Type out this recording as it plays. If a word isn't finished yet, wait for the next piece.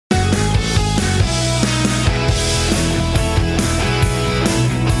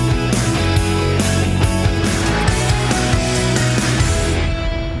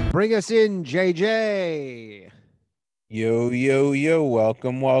Bring us in, JJ. Yo.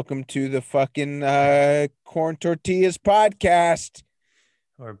 Welcome to the fucking Corn Tortillas podcast.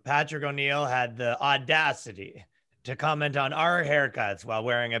 Where Patrick O'Neill had the audacity to comment on our haircuts while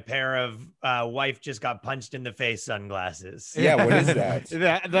wearing a pair of wife just got punched in the face sunglasses. Yeah, what is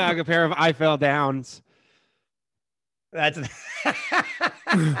that? Like a pair of I fell downs. That's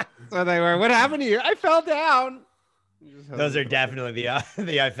So they were, what happened here? I fell down. Those are definitely the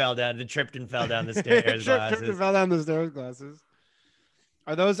I fell down, the tripped and fell down the stairs glasses. Tripped and fell down the stairs glasses.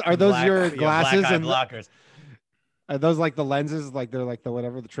 Are those your glasses black eye and blockers? Are those like the lenses, like they're like the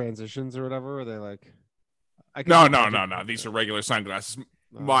whatever, the transitions or whatever? Or are they like? No. These are regular sunglasses.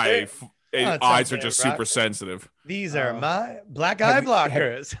 My eyes are just super sensitive. These are my black eye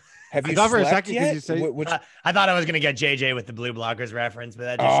blockers. Have you I thought for a slept second yet? you say I thought I was gonna get JJ with the blue blockers reference, but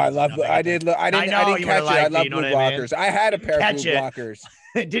that just I love. I didn't catch it. I love blue blockers. I had a pair of blue blockers.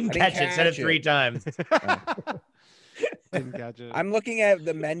 Didn't catch it. Said it 3 times. didn't catch it. I'm looking at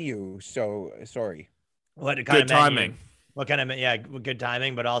the menu, so sorry. What kind Good of menu? timing. What kind of good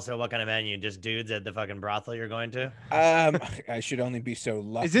timing, but also what kind of menu? Just dudes at the fucking brothel you're going to? I should only be so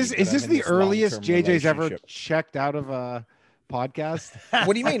lucky. Is this the earliest JJ's ever checked out of a podcast?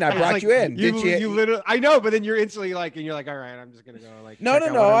 What do you mean? I brought like, you in. You literally, I know, but then you're instantly like, and you're like, all right, I'm just gonna go like. No.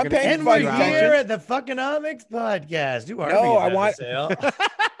 I'm paying And we're here at the fucking Omics podcast. You are. No, I want.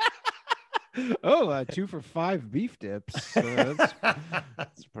 Oh, 2 for $5 beef dips. That's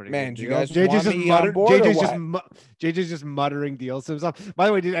pretty. Man, good do you deal. guys JJ's want me on board or what? JJ's just muttering deals to himself. By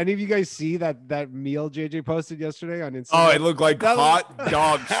the way, did any of you guys see that meal JJ posted yesterday on Instagram? Oh, it looked like hot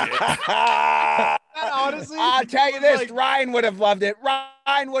dog shit. Honestly, I'll tell you this: like, Ryan would have loved it.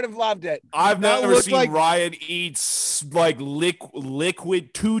 Ryan would have loved it. I've never seen like, Ryan eat like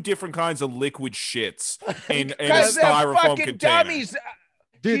liquid, 2 different kinds of liquid shits in a styrofoam container. Dummies.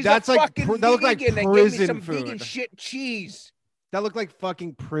 Dude, that's like that looked like prison some food. Vegan shit cheese. That looked like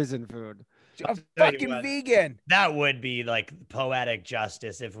fucking prison food. A fucking vegan. That would be like poetic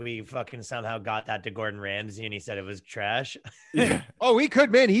justice if we fucking somehow got that to Gordon Ramsay and he said it was trash. Yeah. Oh, we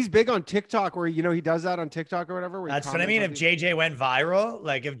could, man. He's big on TikTok where, he does that on TikTok or whatever. That's what I mean. If JJ went viral,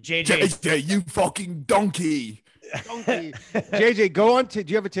 like if JJ. JJ, you fucking donkey. JJ, go on. Do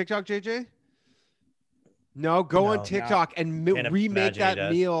you have a TikTok, JJ? No, go on TikTok and remake that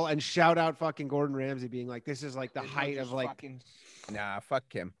meal and shout out fucking Gordon Ramsay being like, this is like the height of like.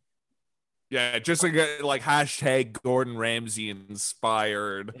 Fuck him. Yeah, just like hashtag Gordon Ramsay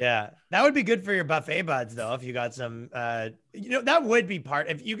inspired. Yeah, that would be good for your buffet buds though. If you got some, that would be part.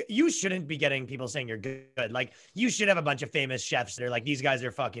 If you shouldn't be getting people saying you're good. Like you should have a bunch of famous chefs that are like, these guys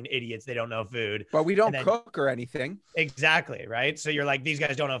are fucking idiots. They don't know food. But we don't cook or anything. Exactly right. So you're like, these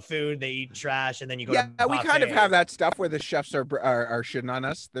guys don't know food. They eat trash, and then you go. Yeah, we kind of have that stuff where the chefs are shitting on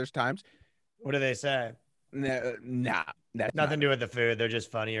us. There's times. What do they say? Nah. That's nothing to do with the food. They're just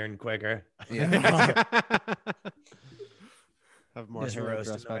funnier and quicker. Yeah. Have more just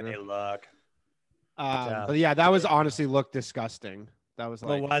roasting the way they look. But yeah, that was honestly looked disgusting. That was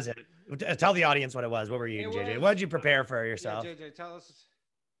like. What was it? Tell the audience what it was. What were you eating, JJ? What did you prepare for yourself? Yeah, JJ, tell us.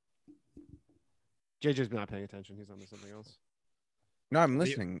 JJ's not paying attention. He's on to something else. No, I'm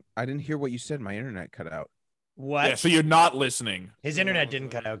listening. I didn't hear what you said. My internet cut out. What? Yeah, so you're not listening. His internet didn't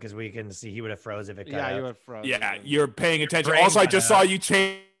cut out because we can see he would have froze if it cut out. Yeah, you would have froze. Yeah, you're paying attention. Also, I just saw you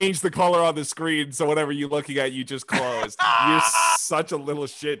change the color on the screen, so whatever you're looking at, you just closed. You're such a little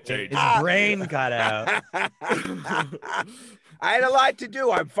shit, JJ. His brain cut out. I had a lot to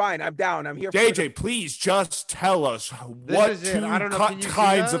do. I'm fine. I'm down. I'm here. JJ, please just tell us what 2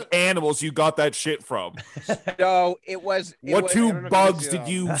 kinds of animals you got that shit from. So it was. What 2 bugs did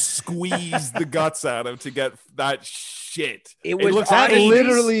you squeeze the guts out of to get that shit? It was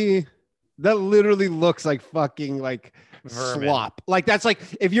that literally looks like fucking like vermin. Slop. Like that's like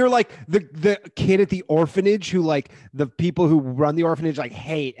if you're like the kid at the orphanage who like the people who run the orphanage like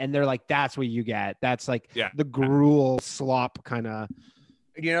hate, and they're like, that's what you get. That's like the gruel slop kind of.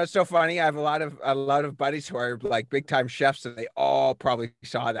 It's so funny. I have a lot of buddies who are like big time chefs, and they all probably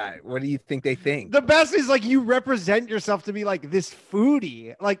saw that. What do you think they think? The best is like you represent yourself to be like this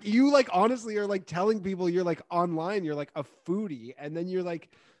foodie. Like you like honestly are like telling people you're like online, you're like a foodie, and then you're like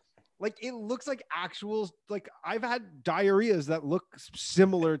it looks like actual, like I've had diarrheas that look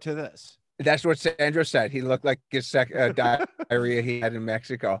similar to this. That's what Sandro said. He looked like his diarrhea he had in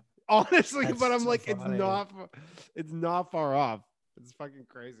Mexico. Honestly, That's but I'm so like, funny. it's not far off. It's fucking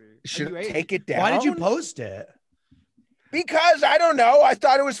crazy. Should take it down. Why did you post it? Because I don't know. I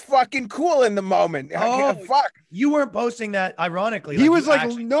thought it was fucking cool in the moment. Oh, Fuck. You weren't posting that ironically. He was you like,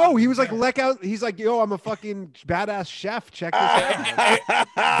 actually no, he was like, fucking leck out. He's like, yo, I'm a fucking badass chef. Check this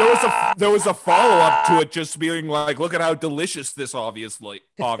out. There was a follow-up to it, just being like, look at how delicious this obviously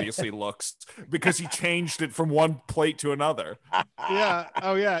looks, because he changed it from one plate to another. Yeah.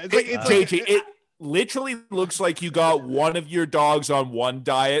 Oh yeah. It's JJ, it literally looks like you got one of your dogs on one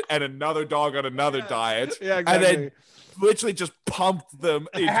diet and another dog on another diet. Yeah, exactly. And then literally just pumped them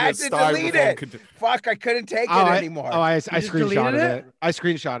into I had a to delete styrofoam it. Fuck, I couldn't take it anymore. I just screenshotted deleted it. I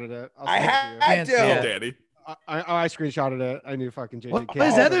screenshotted it. I had Can't to. see it. Danny. I screenshotted it. I knew fucking JJ. Well, can't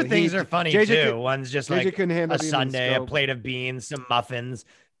his handle other it. things are funny JJ too. could- One's just JJ like couldn't handle a being in the sundae, a scope. plate of beans, some muffins,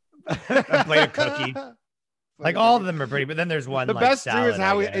 a plate of cookie. Like all of them are pretty, but then there's one The like best too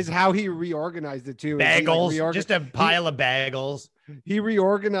salad, is how he reorganized it too. bagels, just a pile of bagels. He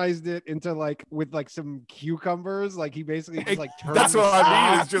reorganized it into like with like some cucumbers. Like he basically just like turned That's what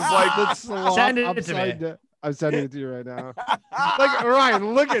I mean. It's just like the slop Send it to upside me. down. I'm sending it to you right now. Like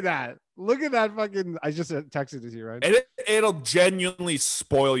Ryan, look at that. Look at that fucking. I just texted it to you, right? it'll genuinely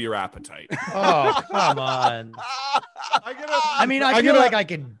spoil your appetite. Oh, come on. I mean, I feel like I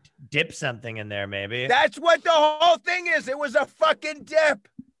could dip something in there, maybe. That's what the whole thing is. It was a fucking dip.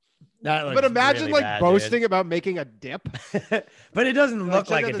 That looks But imagine really like bad, boasting about making a dip. dude. But it doesn't Like, look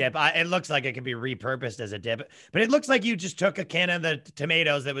check like out a the- dip. It looks like it could be repurposed as a dip. But it looks like you just took a can of the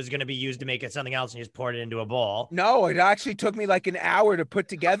tomatoes that was going to be used to make it something else and you just poured it into a bowl. No, it actually took me like an hour to put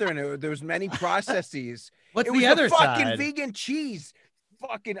together, and there was many processes. What's it the was other fucking side? vegan cheese.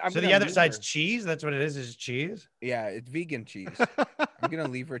 Fucking. I'm So gonna the other leave side's her. cheese? That's what it is cheese? Yeah, it's vegan cheese. I'm gonna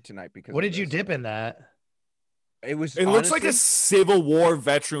leave her tonight because. What of did you this. dip in that? It was. It looks like a honestly- Civil War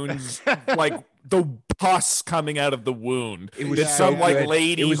veteran's like the pus coming out of the wound. It was It's so some like good.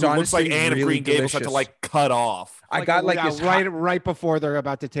 lady It was who looks like honestly Anne of really Green Gables had to delicious. like cut off. I got like yeah, this right before they're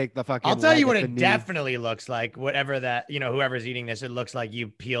about to take the fucking. I'll tell you leg what at it the knee. definitely looks like. Whatever that, whoever's eating this, it looks like you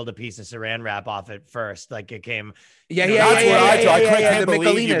peeled a piece of saran wrap off it first. Like it came. Yeah, you know, yeah, That's yeah, what I do. I yeah, can't the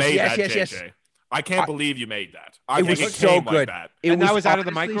believe you Michelinas. made Yes, that, yes, yes. JJ. I can't believe you made that. I It think was it so came good. like that. It And that was out of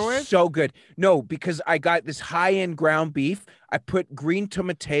the honestly microwave? So good. No, because I got this high-end ground beef. I put green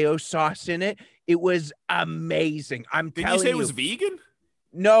tomato sauce in it. It was amazing. I'm Did you telling say it was vegan?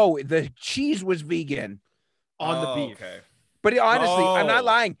 No, the cheese was vegan. on the beef. Okay. But honestly, I'm not Oh.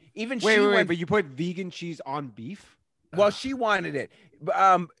 lying. Even Wait, she wait, wait! went. But you put vegan cheese on beef? Well, she wanted it.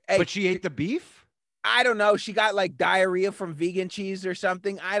 Hey, But she ate the beef? I don't know. She got like diarrhea from vegan cheese or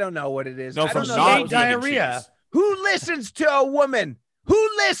something. I don't know what it is. No, I from don't know. not Maybe- vegan diarrhea. cheese. Who listens to a woman? Who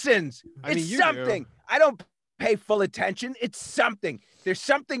listens? I mean, It's you do. something. I don't pay full attention. It's something. There's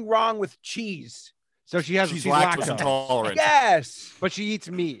something wrong with cheese. So she's She's lactose, lactose intolerant. Yes. but she eats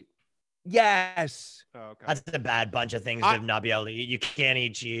meat. Yes. Oh, okay. That's a bad bunch of things I- to not be able to eat. You can't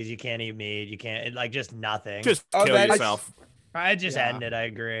eat cheese. You can't eat meat. You can't like just nothing. Just Oh, kill that is- yourself. I just Yeah. ended. I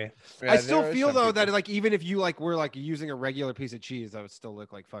agree. I still there are feel some though people- that like even if you like were like using a regular piece of cheese, that would still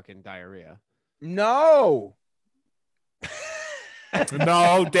look like fucking diarrhea. No.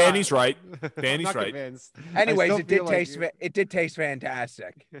 No, Danny's right. Danny's I'm not right. convinced. I Anyways, still it did feel like taste. you- It did taste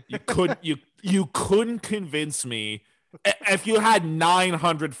fantastic. You couldn't convince me. If you had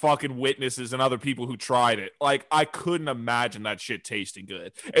 900 fucking witnesses and other people who tried it, like I couldn't imagine that shit tasting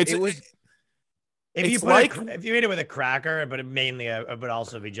good. It was. If you It's put like- if you ate it with a cracker, but it mainly it would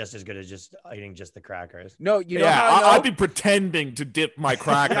also be just as good as just eating just the crackers. No, you know Yeah, how I know? I'd be pretending to dip my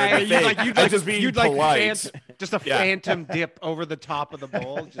cracker in the thing and just being polite. just a Yeah. phantom dip over the top of the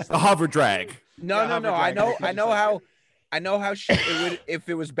bowl. Just The hover drag. No, Yeah, no, hover no. I dragon. know. I know how. I know how she it would. If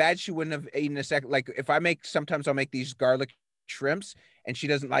it was bad, she wouldn't have eaten a second. Like if I make, sometimes I'll make these garlic shrimps, and she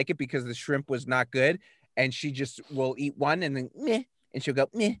doesn't like it because the shrimp was not good, and she just will eat one and then meh, and she'll go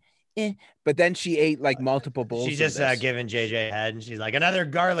meh. But then she ate like multiple bowls. She's of just this. giving JJ head, and she's like, another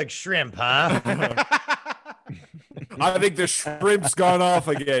garlic shrimp, huh? I think the shrimp's gone off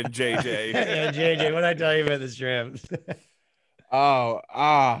again, JJ. Yeah, JJ, what did I tell you about the shrimps? Oh,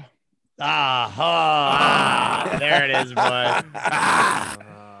 There it is, boy.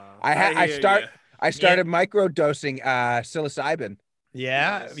 I started microdosing psilocybin.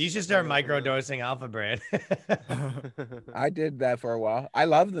 Yeah, you should start microdosing Alpha Brain. I did that for a while. I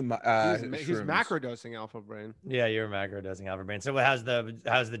love the he's shrooms. macrodosing Alpha Brain. Yeah, you're macrodosing Alpha Brain. So how's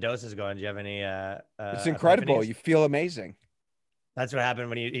the doses going? Do you have any It's incredible. epiphanies? You feel amazing. That's what happened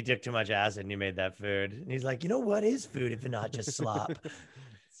when he took too much acid and he made that food. And he's like, you know what is food if not just slop?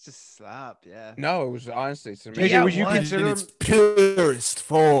 It's just slop, yeah. No, it was honestly. It's JJ, amazing. Yeah, would you one. consider In its purest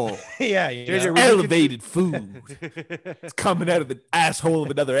form. Yeah, you JJ, know. would you Elevated food. It's coming out of the asshole of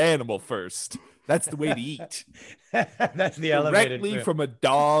another animal first. That's the way to eat. That's the elevated Directly food. from a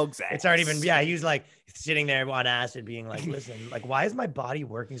dog's ass. It's already been, yeah, he was like sitting there on acid being like, listen, like, why is my body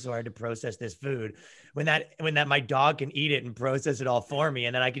working so hard to process this food when that my dog can eat it and process it all for me,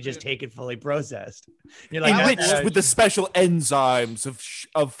 and then I could just take it fully processed. You're like, enriched with the special enzymes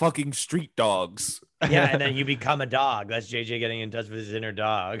of fucking street dogs. yeah, and then you become a dog. That's JJ getting in touch with his inner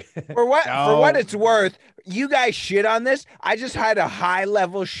dog. For what it's worth, you guys shit on this. I just had a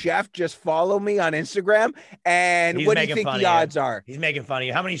high-level chef just follow me on Instagram, and He's what do you making think fun the of you. odds are? He's making fun of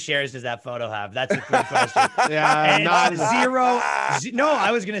you. How many shares does that photo have? That's a quick question. Yeah, And not zero. No,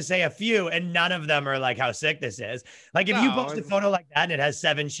 I was gonna say a few, and none of them are like how sick this is. Like if you No, post a photo like that and it has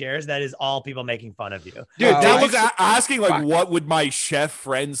 7 shares, that is all people making fun of you. Dude, That Oh, was asking like, what would my chef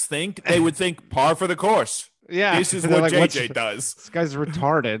friends think? They would think par for the course. yeah. This is They're what like, JJ does. This guy's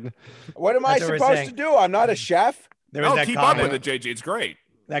retarded. What am I That's what we're supposed saying. to do? I'm not a chef. There was Oh, that keep comic, up with it, JJ. It's great.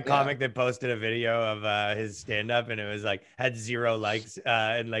 that comic that posted a video of his stand-up, and it was like had 0 likes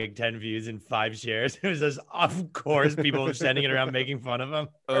and like 10 views and 5 shares. It was just, of course, people sending it around making fun of him.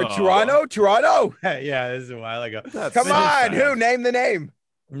 Toronto. Yeah, this is a while ago. Come on, who? Name the name.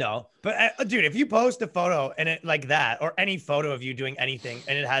 No, but dude, if you post a photo and it like that, or any photo of you doing anything,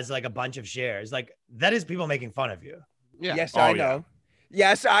 and it has like a bunch of shares, like that is people making fun of you. Yeah. Yes, Oh, I yeah. know.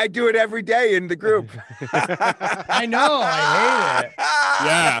 Yes, I do it every day in the group. I know, I hate it.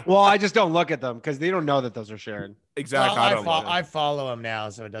 Yeah, Well, I just don't look at them because they don't know that those are shared. exactly. Well, I don't know. I follow him now,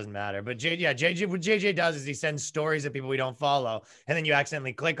 so it doesn't matter. But JJ, what JJ does is he sends stories of people we don't follow, and then you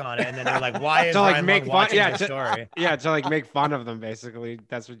accidentally click on it, and then they're like, "Why is To, like, Ryan make Long fun- watching yeah, this to- story?" Yeah, to like make fun of them, basically.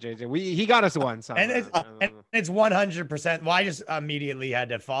 That's what JJ. He got us once. And it's 100%. Well, I just immediately had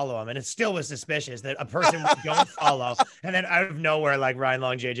to follow him, and it still was suspicious that a person we don't follow, and then out of nowhere, like Ryan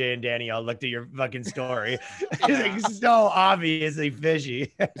Long, JJ, and Danny all looked at your fucking story. It's like so obviously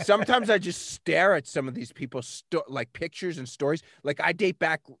fishy. Sometimes I just stare at some of these people's like pictures and stories. Like I date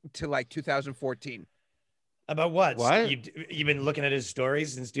back to like 2014. About what? What? You've been looking at his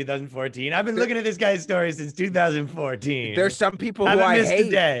stories since 2014? I've been looking at this guy's stories since 2014. There's some people who Haven't I missed a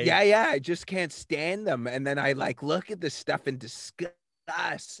hate. day. Yeah, I just can't stand them. And then I like look at this stuff and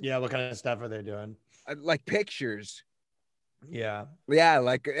disgust. Yeah, what kind of stuff are they doing? Like pictures. Yeah. Yeah,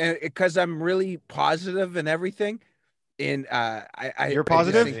 like because I'm really positive and everything. And You're I just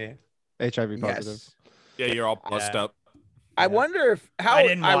positive? think- HIV positive. Yes. Yeah, you're all bust Yeah. up. I wonder if how I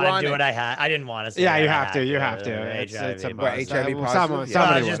didn't want to ironic. do what I had. I didn't want to say Yeah, you I have had to. You have to. It's HIV, a but- Right, HIV Well, positive.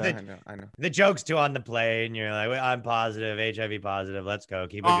 somebody just would. the- I know. The joke's too on the play, and you're like, well, I'm positive, HIV positive. Let's go.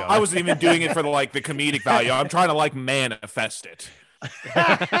 Keep it going. I wasn't even doing it for the comedic value. I'm trying to like manifest it.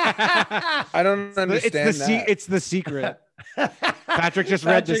 I don't understand that. It's the secret. Patrick just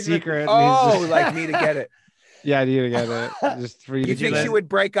read The Patrick- Secret. and Oh, he's- like me to get it. yeah, you get it. Just for you You to think get she it. would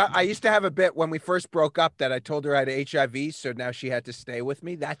break up? I used to have a bit when we first broke up that I told her I had HIV, so now she had to stay with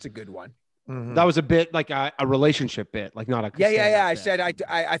me. That's a good one. Mhm. That was a bit like a relationship bit, like not a. Yeah. stand-up I bit. said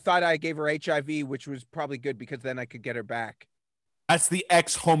I thought I gave her HIV, which was probably good because then I could get her back. That's the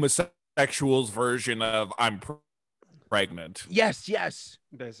ex-homosexuals version of I'm pregnant. Yes.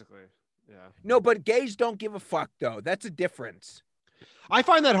 basically. Yeah. No, but gays don't give a fuck though. That's a difference. I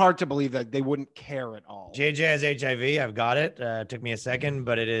find that hard to believe that they wouldn't care at all. JJ has HIV. I've got it. Took me a second,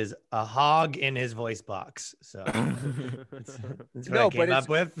 but it is a hog in his voice box. So that's what No, I but came it's- up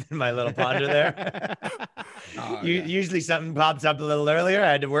with in my little ponder there. Oh, You, yeah. Usually something pops up a little earlier. I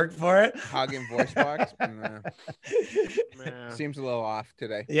had to work for it. Hog in voice box. Nah, Yeah. seems a little off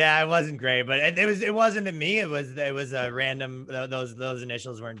today. Yeah, it wasn't great, but it wasn't to me. It was a random. Those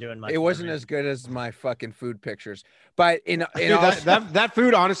initials weren't doing much. It for wasn't me. as good as my fucking food pictures, but in Dude, all, that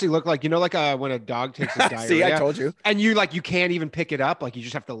food honestly looked like like when a dog takes a diarrhea. see, I told you. and you can't even pick it up, like you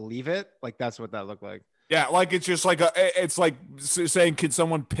just have to leave it. Like that's what that looked like. Yeah, like it's just like it's like saying, can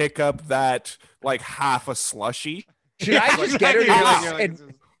someone pick up that like half a slushy? Should I just get her? Exactly.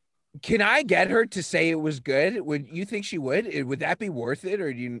 To, can I get her to say it was good? Would you think she would? Would that be worth it,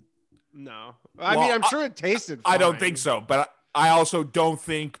 or do you? No, I Well, mean I'm sure it tasted. I don't fine. think so, but I also don't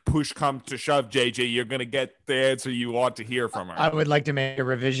think push comes to shove, JJ, you're gonna get the answer you want to hear from her. I would like to make a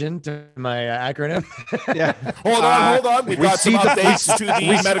revision to my acronym. Yeah. Hold on. We've we got some see the- updates to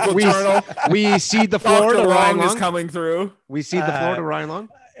the medical journal. We seed the floor to Dr. Ryan Long is Long. coming through. We seed the floor to Ryan Long.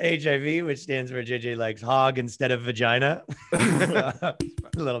 HIV, which stands for JJ likes hog instead of vagina. A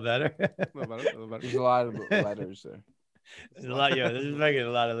little better. There's a lot of letters there. There's a lot, this is fucking a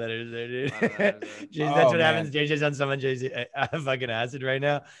lot of letters there, dude. A lot of letters there. Jeez, Oh, that's what man. happens. JJ's on someone fucking acid right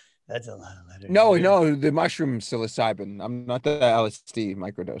now. That's a lot of letters. No, dude. the mushroom psilocybin. I'm not the LSD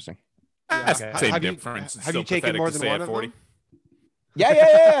microdosing. That's okay. the same Have you- difference. It's have you still taken pathetic more to than say one at of 40. them?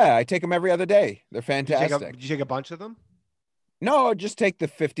 Yeah. I take them every other day. They're Did you fantastic. did you take a bunch of them? No, just take the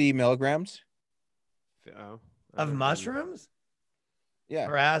 50 milligrams. Oh, Of mushrooms Yeah,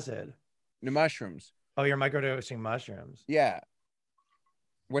 or acid? the mushrooms. Oh, you're microdosing mushrooms. Yeah.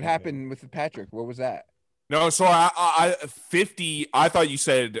 What Okay. happened with Patrick? What was that? No, so I 50. I thought you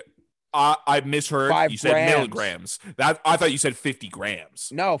said I misheard. 5 You said grams. milligrams. That I thought you said 50 grams.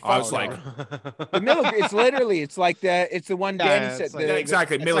 No, I was fuck like, no. The it's literally, it's like it's the one Yeah, Danny it's said. like- yeah,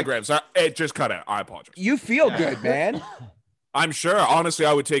 exactly, it's milligrams. It just cut out. I apologize. You feel Yeah. good, man. I'm sure. Honestly,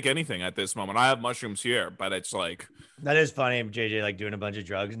 I would take anything at this moment. I have mushrooms here, but it's like, That is funny. JJ like doing a bunch of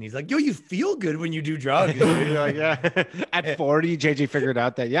drugs, and he's like, "Yo, you feel good when you do drugs, You're like, yeah. At 40, JJ figured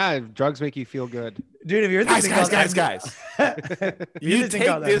out that drugs make you feel good. dude." If you're guys, guys, you take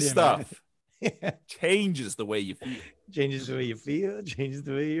this stuff. stuff, changes the way you feel. Changes the way you feel, changes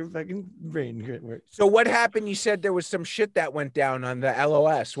the way your fucking brain works. So what happened? You said there was some shit that went down on the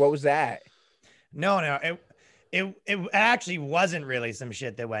LOS. What was that? No, it actually wasn't really some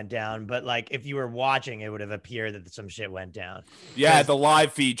shit that went down, but like if you were watching, it would have appeared that some shit went down. Yeah, the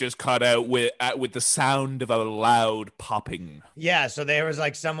live feed just cut out with the sound of a loud popping. Yeah, so there was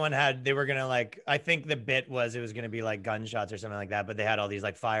like they were gonna like, I think the bit was it was gonna be like gunshots or something like that, but they had all these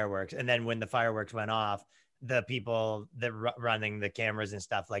like fireworks, and then when the fireworks went off, the people that running the cameras and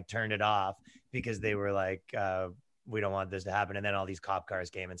stuff like turned it off because they were like, we don't want this to happen, and then all these cop cars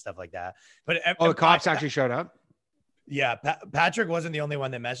came and stuff like that. But The cops actually showed up. Yeah, Patrick wasn't the only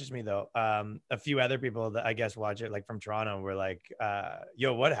one that messaged me though. A few other people that I guess watch it like from Toronto were like,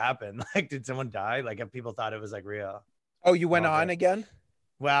 "Yo, what happened? Like, did someone die? Like, if people thought it was like real." Oh, you went Okay. on again?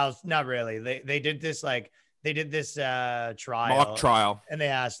 Well, not really. They did this trial, Mock trial. and they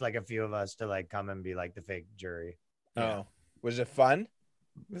asked like a few of us to like come and be like the fake jury. Oh, was it fun?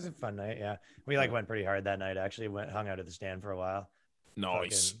 It was a fun night. Yeah, we like went pretty hard that night. Actually, hung out at the stand for a while.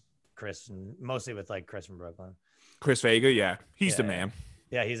 Nice. Fucking Chris, and mostly with like Chris from Brooklyn. Chris Vega, yeah, he's the Yeah. man.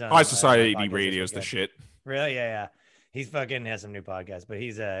 Yeah, he's on High Society podcast this radio's the weekend. shit. Really? Yeah. He's fucking has some new podcasts, but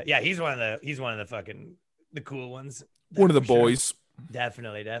he's one of the fucking the cool ones. One of the For sure. boys.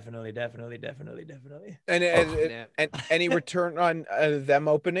 Definitely. And any return on them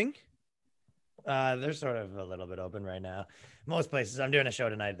opening? They're sort of a little bit open right now. Most places. I'm doing a show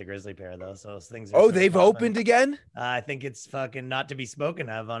tonight at the Grizzly Pair though, so things are Oh, sort of they've popping. opened again? I think it's fucking not to be spoken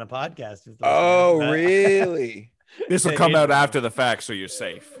of on a podcast. Oh, really? This will come out after the fact, so you're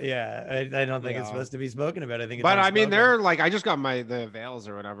safe. Yeah, I don't think it's Yeah. supposed to be spoken about. I think it's But I mean, unspoken. they're like, I just got the veils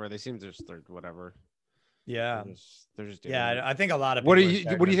or whatever. They seem just whatever. yeah. They're just doing it. Yeah, I think a lot of What do people are you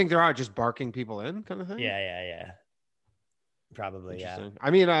starting what do you to- think there are? Just barking people in, kind of thing. Yeah. Probably, yeah. Interesting.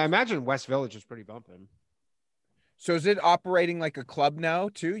 I mean, I imagine West Village is pretty bumping. So is it operating like a club now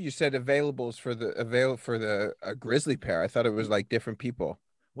too? You said availables for the Grizzly Pair. I thought it was like different people.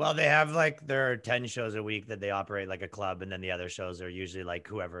 Well, they have like there are 10 shows a week that they operate like a club, and then the other shows are usually like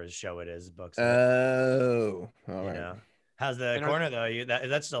whoever's show it is books. it, Oh, all you right. know. How's the And corner though?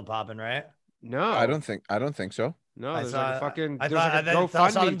 That's still popping, right? No, I don't think so. No, I there's saw like a fucking. I There's thought like a I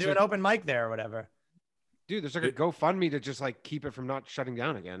saw them GoFundMe. do an open mic there or whatever. Dude, there's like a GoFundMe to just like keep it from not shutting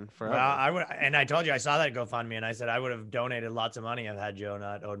down again forever. Well, I told you I saw that GoFundMe, and I said I would have donated lots of money if had Joe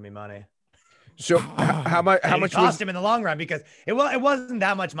not owed me money. So how much? How And much it cost was? him in the long run because it wasn't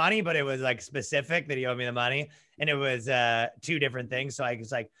that much money, but it was like specific that he owed me the money, and it was two different things. So I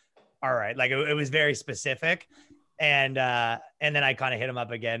was like, all right, like it was very specific, and then I kind of hit him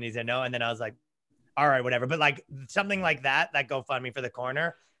up again. He said no, and then I was like, all right, whatever. But like something like that GoFundMe for the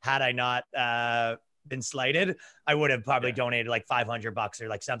corner, had I not been slighted, I would have probably donated like $500 or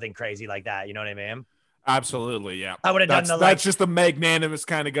like something crazy like that. You know what I mean? Absolutely, yeah. I would have done That's just the magnanimous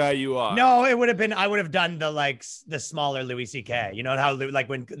kind of guy you are. No, it would have been. I would have done the smaller Louis C.K. You know how like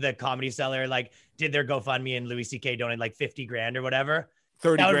when the Comedy Cellar like did their GoFundMe and Louis C.K. donated like 50 grand or whatever.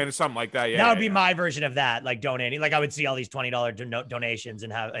 30 that would- grand or something like that. Yeah, that would yeah, be yeah. my version of that, like donating. Like I would see all these $20 donations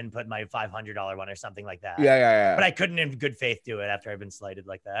and put my $500 one or something like that. Yeah. But I couldn't in good faith do it after I've been slighted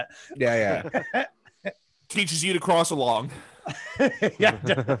like that. Yeah. Teaches you to cross along. Yeah.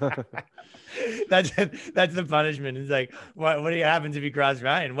 That's the punishment. It's like, what happens if you cross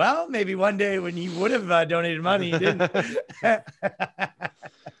Ryan? Well, maybe one day when you would have donated money, you didn't.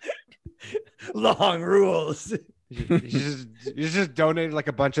 Long rules. You just donated like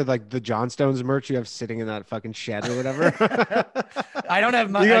a bunch of like the Johnstones merch you have sitting in that fucking shed or whatever. I don't have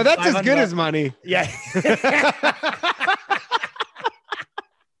money. You go, that's as good as money. Yeah.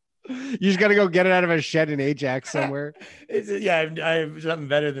 You just got to go get it out of a shed in Ajax somewhere. I have something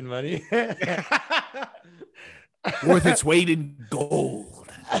better than money. Worth its weight in gold.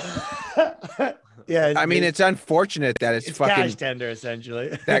 Yeah, I mean, it's unfortunate that it's cash fucking tender essentially.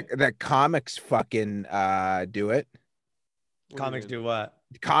 that comics fucking do it. Comics do what?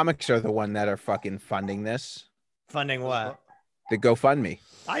 Comics are the one that are fucking funding this. Funding what? The GoFundMe.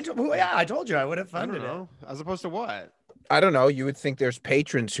 I told you I would have I funded don't know. As opposed to what? I don't know. You would think there's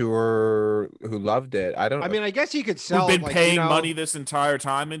patrons who loved it. I don't. I mean, I guess you could Who've sell. been like, paying you know, money this entire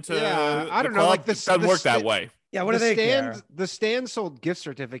time into Yeah, I the don't know, club? like It doesn't work that way. Yeah, what do they care? The stand sold gift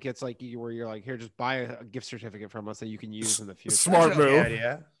certificates where you're like, here, just buy a gift certificate from us that you can use in the future. Smart That's an okay move.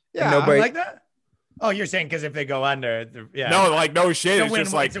 idea. Yeah, nobody- Like that? Oh, you're saying because if they go under, yeah. No, like no shit. It's a It's win,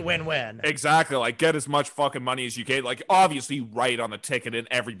 just like it's a win-win. exactly like get as much fucking money as you can. Like obviously write on the ticket and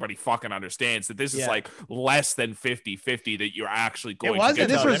everybody fucking understands that this is Yeah. like less than 50-50 that you're actually It going to wasn't. get.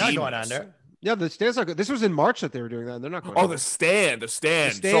 this Though. was- They're not going under. Yeah, the stands are good. This was in March that they were doing that, and they're not going. Oh, to. the stand.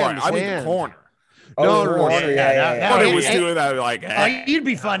 stand, Sorry, the I mean the stand. corner. No, the no, corner, yeah. But it yeah, was yeah. doing that like Oh, you'd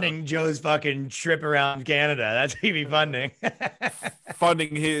be funding Joe's fucking trip around Canada. That's who you'd be funding.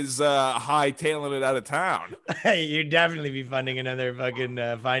 funding his high talented out of town. You'd definitely be funding another fucking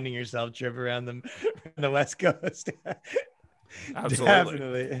finding yourself trip around the West Coast. Absolutely.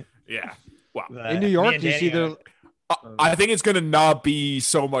 Definitely. Yeah. Wow. But In New me York, and do you see Danny the? I think it's gonna not be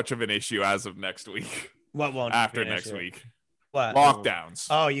so much of an issue as of next week. what won't After be an next issue? week. What? Lockdowns.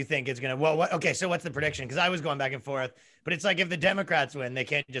 Oh, you think it's gonna? Well, what? Okay, so what's the prediction? Because I was going back and forth, but it's like if the Democrats win, they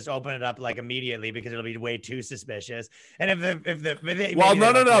can't just open it up like immediately because it'll be way too suspicious. And if they, Well, maybe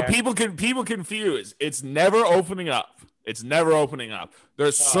no. they don't care. People confuse. It's never opening up. It's never opening up.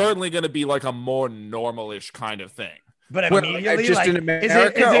 There's certainly going to be like a more normal-ish kind of thing. But What, immediately, just like, in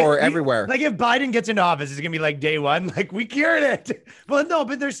America or everywhere? Like if Biden gets into office, it's gonna be like day one, like we cured it. Well, no,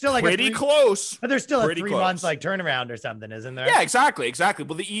 but there's still like Pretty close. But there's still Pretty a 3 close. months like turnaround or something, isn't there? Yeah, exactly.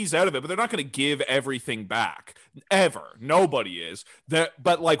 Well, they ease out of it, but they're not going to give everything back ever. Nobody is.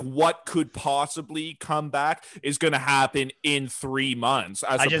 But like, what could possibly come back is going to happen in 3 months,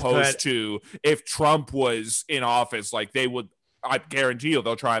 as opposed to if Trump was in office, like they would. I guarantee you,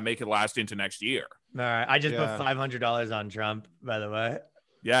 they'll try and make it last into next year. All right. I just put Yeah. $500 on Trump, by the way.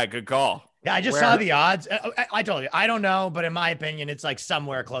 Yeah, good call. Yeah, I just saw the odds. I told you, I don't know, but in my opinion, it's like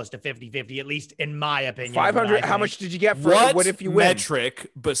somewhere close to 50-50, at least in my opinion. 500. How much did you get for What if you win?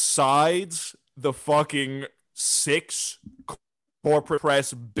 metric besides the fucking 6 corporate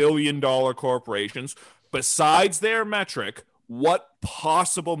press billion-dollar corporations, besides their metric, what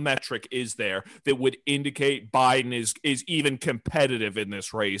possible metric is there that would indicate Biden is even competitive in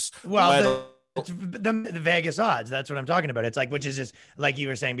this race? Well, the Vegas odds. That's what I'm talking about. It's like, which is just like you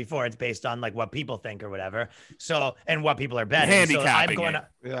were saying before, it's based on like what people think or whatever. So, and what people are betting. Handicapping so I'm going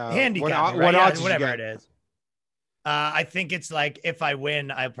it. Yeah. handicap, What odds did you whatever get? it is. I think it's like if I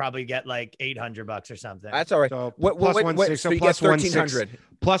win, I'll probably get like $800 or something. That's all right. So What? plus What? 160, So you get plus 1,300.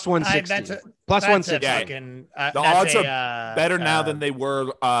 plus 160. That's Plus that's 160. a fucking, The that's odds a, are better now than they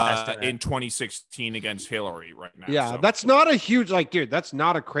were estimate. in 2016 against Hillary right now. Yeah, so. that's not a huge dude. That's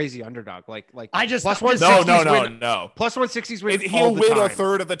not a crazy underdog. Like I just- plus just- 160s no. Plus 160s win. He'll all the win a time.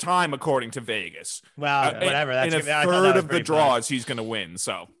 third of the time, according to Vegas. Well, whatever. That's in a I thought that third was of the pretty draws, he's going to win.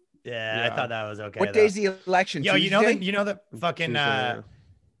 So funny. Yeah, I thought that was okay. What though. day's the election? Yo, Tuesday? you know the fucking Tuesday,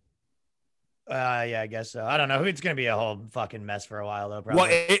 yeah, I guess so. I don't know. It's gonna be a whole fucking mess for a while though. well,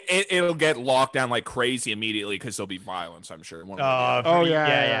 Probably. it'll get locked down like crazy immediately because there'll be violence. I'm sure. One way or the other. Oh, pretty-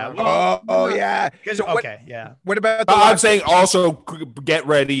 yeah. Well, Oh, yeah. 'cause- So what? okay, yeah. What about the? I'm saying also get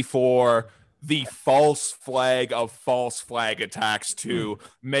ready for the false flag of false flag attacks to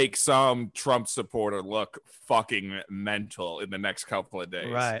make some Trump supporter look fucking mental in the next couple of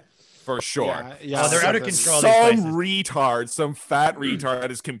days. Right. For sure. Yeah, Oh, they're out of something. control. Some retard, some fat retard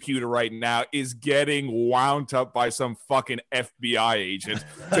at his computer right now is getting wound up by some fucking FBI agent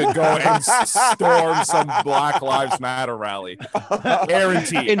to go and storm some Black Lives Matter rally.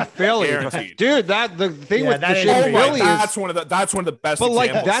 Guaranteed. in Philly, Guaranteed. dude. That the thing Yeah, with that the is shit in crazy. Philly is. that's one of the best. But like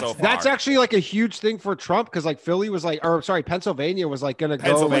examples that's so far. actually like a huge thing for Trump because like Philly was like, or sorry, Pennsylvania was like gonna go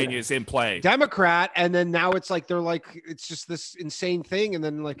Pennsylvania is in play like, Democrat, and then now it's like they're like it's just this insane thing, and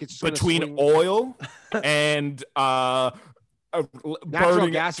then like it's just gonna between swing- oil and natural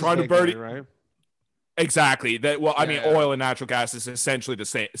burning, gas is trying to big burn there, right? Exactly. That well, I mean, Yeah. oil and natural gas is essentially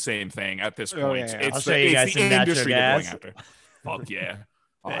the same thing at this point. Oh, yeah. It's I'll show you guys the some natural industry they're going gas. after. Fuck yeah.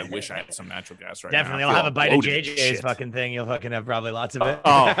 Oh, I wish I had some natural gas right Definitely, now. I'll I have a feel bite of bloated as JJ's shit. fucking thing. You'll fucking have probably lots of it.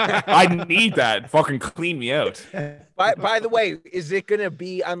 Oh, I need that. Fucking clean me out. By the way, is it gonna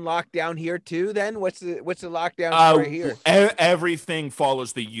be unlocked down here too? Then what's the lockdown story here? Everything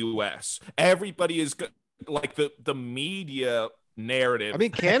follows the U.S. Everybody is like the media narrative. I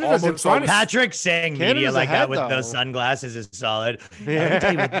mean, Canada's in Almost front. always- Patrick saying media Canada's like that ahead, with though. those sunglasses is solid.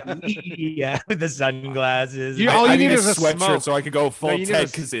 Yeah. Media with the sunglasses. You- I, all I you need need a is a sweatshirt smoke. so I could go full No, you need Ted a-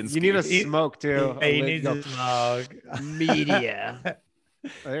 Kaczynski. You need a smoke too. He A needs lid to smoke. go, media.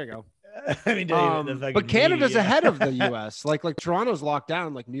 There you go. Let me tell you what the fucking But Canada's media. ahead of the U.S. Like Toronto's locked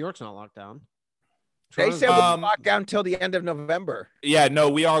down. Like New York's not locked down. They Toronto's- said we'll lock down till the end of November. Yeah, no,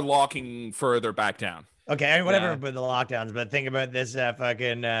 we are locking further back down. Okay, I mean, whatever Yeah. with the lockdowns, but think about this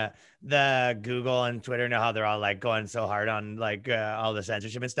the Google and Twitter know how they're all like going so hard on like all the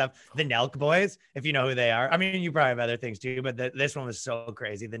censorship and stuff. The Nelk boys, if you know who they are. I mean, you probably have other things too, but this one was so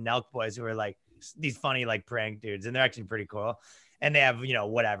crazy. The Nelk boys who are like these funny like prank dudes, and they're actually pretty cool. And they have, you know,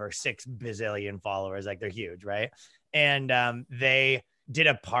 whatever, 6 bazillion followers, like they're huge, right? And they did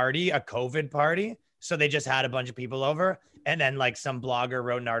a party, a COVID party. So they just had a bunch of people over, and then like some blogger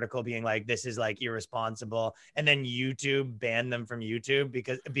wrote an article being like, this is like irresponsible. And then YouTube banned them from YouTube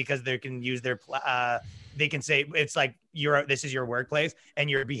because they can use their, they can say it's like, this is your workplace and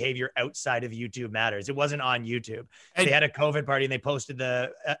your behavior outside of YouTube matters. It wasn't on YouTube. And- they had a COVID party and they posted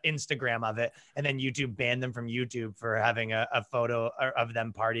the Instagram of it, and then YouTube banned them from YouTube for having a photo of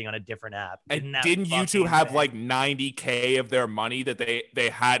them partying on a different app. And didn't YouTube have like 90K of their money that they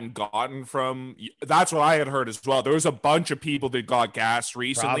hadn't gotten from? That's what I had heard as well. There was a bunch of people that got gas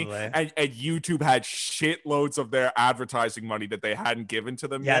recently, and YouTube had shitloads of their advertising money that they hadn't given to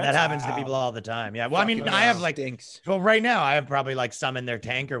them Yeah, yet. that happens to people all the time. Yeah. Well, I mean, I have like, Stinks. well, right now I have probably like some in their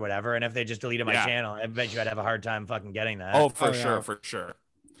tank or whatever. And if they just deleted my Yeah. channel, I bet you I'd have a hard time fucking getting that. Oh, for Oh, sure, yeah. for sure.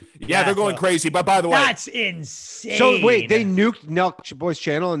 Yeah, Yeah, they're going so- crazy. But by the way, That's insane. So wait, they nuked Nelk Boys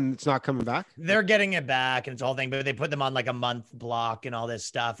channel and it's not coming back? They're getting it back and it's a whole thing, but they put them on like a month block and all this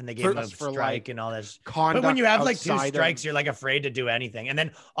stuff, and they gave them a For, strike like, and all this. Conduct But when you have like 2 outside of- strikes, you're like afraid to do anything. And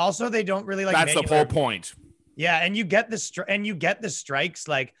then also they don't really like. that's the whole point. Yeah, and you get the strikes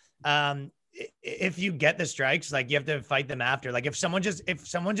like if you get the strikes, like you have to fight them after. Like if someone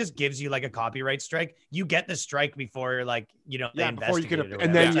just gives you like a copyright strike, you get the strike before like they Yeah, before you investigate could, it or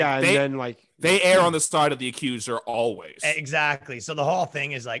and whatever. then They- and then like They err on the side of the accuser always. Exactly. So the whole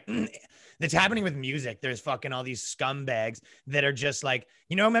thing is like that's happening with music. There's fucking all these scumbags that are just like,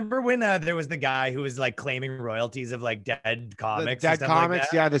 remember when there was the guy who was like claiming royalties of like dead the comics, and dead stuff like comics,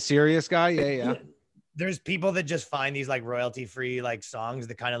 that? yeah, the serious guy, yeah. There's people that just find these like royalty free like songs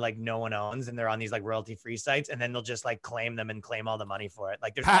that kind of like no one owns, and they're on these like royalty free sites, and then they'll just like claim them and claim all the money for it.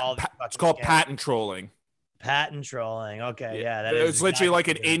 Like there's all these It's fucking called scams. patent trolling. Patent trolling. Okay, yeah, that It's is literally like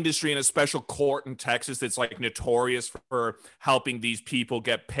an exactly it. industry in a special court in Texas that's like notorious for helping these people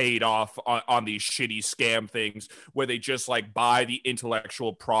get paid off on these shitty scam things where they just like buy the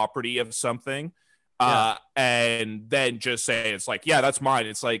intellectual property of something and then just say it's like, yeah, that's mine.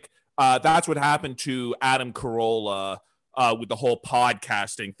 It's like that's what happened to Adam Carolla with the whole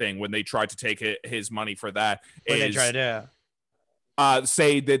podcasting thing when they tried to take his money for that. What they try to do.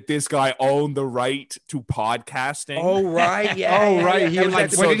 Say that this guy owned the right to podcasting. Oh right, yeah. Oh yeah, right, yeah. he That was at like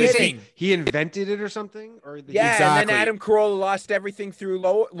the what did he say? beginning. He invented it or something? Or the, Yeah, and Exactly. then Adam Carolla lost everything through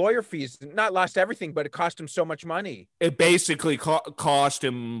lawyer fees. Not lost everything, but it cost him so much money. It basically cost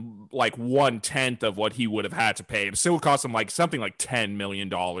him like 1/10 of what he would have had to pay. It still cost him like something like $10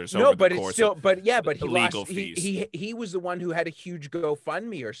 million over No, but the it's course. still, but he legal lost. fees. He was the one who had a huge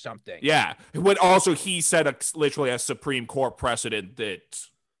GoFundMe or something. Yeah, but also he set literally a Supreme Court precedent that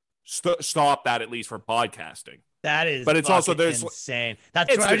stopped that, at least for podcasting. That is, But it's also- fucking there's- insane. That's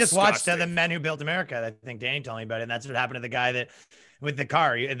it's what I just watched disgusting. The Men Who Built America. I think Danny told me about it, and that's what happened to the guy that with the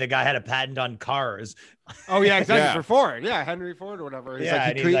car. The guy had a patent on cars. Oh yeah, exactly. Yeah. For Ford, yeah, Henry Ford or whatever. It's Yeah, like,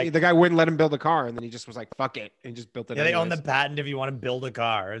 and he he's like- the guy wouldn't let him build a car, and then he just was like, "Fuck it," and just built it. Yeah, they own the anyways. patent if you want to build a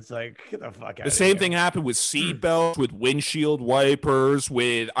car. It's like get the fuck out. The same thing happened with seatbelts, with windshield wipers,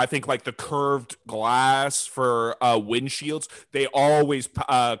 with I think like the curved glass for windshields. They always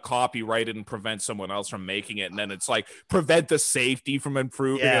copyright it and prevent someone else from making it, and then it's like prevent the safety from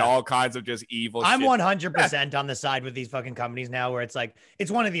improving and Yeah. all kinds of just evil. I'm shit. 100% on the side with these fucking companies now, where it's like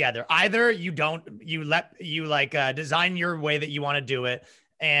it's one or the other. Either you design your way that you want to do it,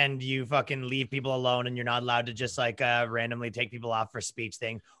 and you fucking leave people alone, and you're not allowed to just like randomly take people off for speech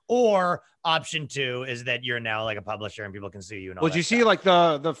thing. Or option 2 is that you're now like a publisher and people can sue you. And all Well, that did you see stuff. like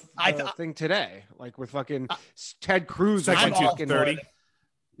the I thought- thing today, like with fucking Ted Cruz, Section like, I'm all fucking- for 230. it.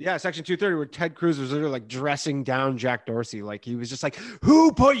 Yeah, Section 230, where Ted Cruz was literally like dressing down Jack Dorsey, like he was just like,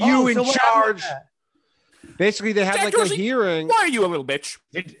 "Who put you Oh, in so what happened charge?" with that? Basically, they had Jack like Dorsey- a hearing. Why are you a little bitch?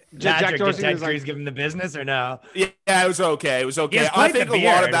 Did Jack Patrick, Dorsey did Ted was like- Cruz give him the business or no? Yeah, Yeah, it was okay. It was okay. has I quite the think a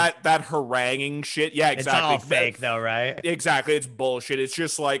lot of beard. that haranguing shit. Yeah, It's exactly. all fake though, right? Exactly. It's bullshit. It's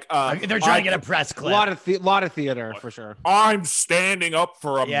just like They're trying to get a press A clip. lot of theater for sure. I'm standing up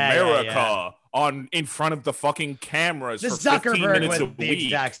for Yeah, America in front of the fucking cameras The for 15 Zuckerberg minutes a was the week.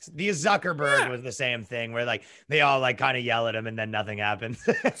 exact. The Zuckerberg was the same thing, where like they all like kind of yell at him and then nothing happens.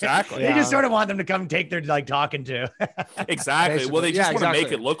 Exactly. They just sort of want them to come take their like talking to. Exactly. Basically. Well, they just Yeah, want to make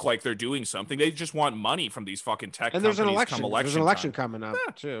exactly. it look like they're doing something. They just want money from these fucking tech And there's an companies election. come There's an election time. coming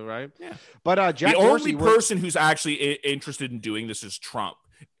up too, right? Yeah. But Jack The Dorsey, only person who's actually interested in doing this is Trump.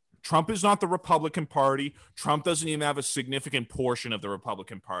 Trump is not the Republican Party. Trump doesn't even have a significant portion of the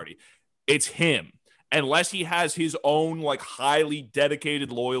Republican Party. It's him. Unless he has his own like highly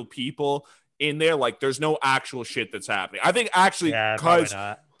dedicated, loyal people in there, like there's no actual shit that's happening. I think actually because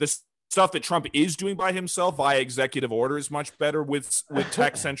the stuff that Trump is doing by himself via executive order is much better with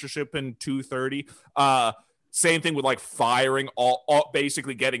tech censorship and 230. Same thing with like firing all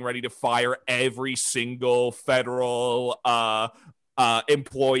basically getting ready to fire every single federal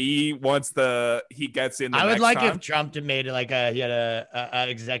employee once he gets in. I would like if Trump made like he had a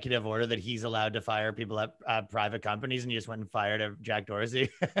executive order that he's allowed to fire people at private companies, and he just went and fired Jack Dorsey.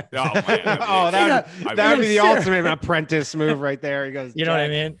 Oh, man, that would be the ultimate apprentice move right there. He goes, you know what I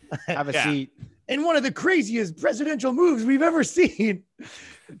mean? Have a seat. In one of the craziest presidential moves we've ever seen.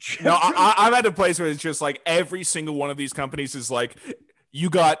 No, I'm at a place where it's just like every single one of these companies is like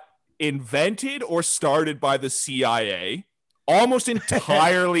you got invented or started by the CIA. Almost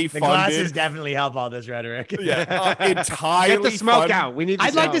entirely the funded. Glasses definitely help all this rhetoric. Yeah, entirely. Get the smoke out. We need.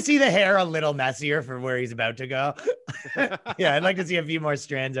 I'd like to see the hair a little messier for where he's about to go. Yeah, I'd like to see a few more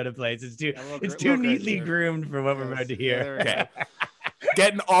strands out of place. It's too neatly groomed for what we're about to hear. Okay.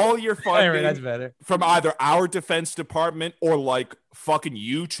 Getting all your funding that's better. from either our defense department or like fucking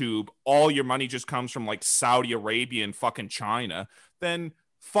YouTube. All your money just comes from like Saudi Arabia and fucking China. Then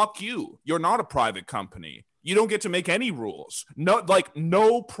fuck you. You're not a private company. You don't get to make any rules.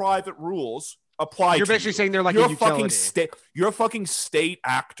 No private rules apply. You're to basically saying they're like you're a utility. You're a fucking state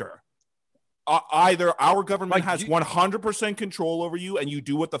actor. Either our government has 100% control over you, and you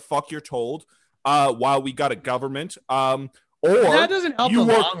do what the fuck you're told, while we got a government, or that doesn't help the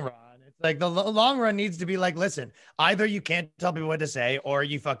long run. It's like the long run needs to be like, listen, either you can't tell people what to say, or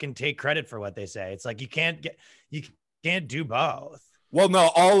you fucking take credit for what they say. It's like you can't do both. Well,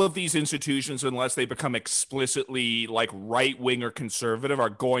 no, all of these institutions, unless they become explicitly like right wing or conservative, are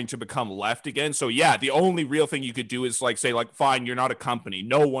going to become left again. So yeah, the only real thing you could do is like say like, fine, you're not a company.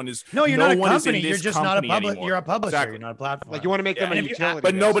 No one is. No, you're not a company. You're just not a public. Anymore. You're a publisher. Exactly. You're not a platform. Like you want to make them a utility,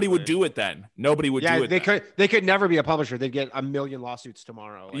 but nobody would do it then. Nobody would do it. They could never be a publisher. They'd get a million lawsuits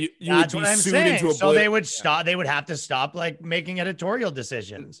tomorrow. Like, that's what I'm saying. So they would stop. They would have to stop like making editorial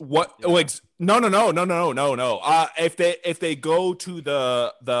decisions. What? Yeah. Like, no. If they go to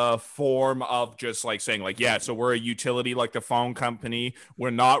the form of just like saying like, yeah, so we're a utility like the phone company,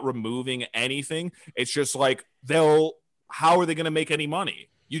 we're not removing anything. It's just like how are they going to make any money?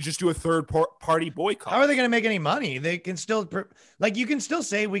 You just do a third party boycott. How are they going to make any money? They can still you can still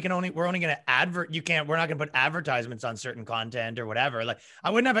say we're only going to we're not going to put advertisements on certain content or whatever. Like I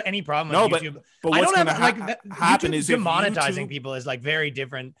wouldn't have any problem with YouTube. But what's going to happen YouTube is demonetizing people is like very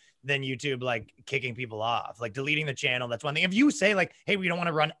different than YouTube like kicking people off, like deleting the channel. That's one thing. If you say like, hey, we don't want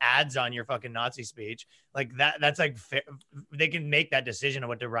to run ads on your fucking Nazi speech, like that's like they can make that decision of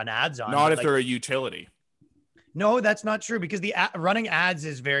what to run ads on. Not if they're a utility. No, that's not true because the running ads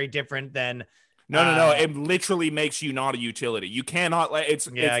is very different than. No. It literally makes you not a utility. You cannot.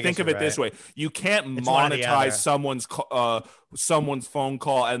 Think of it this way: you can't monetize someone's phone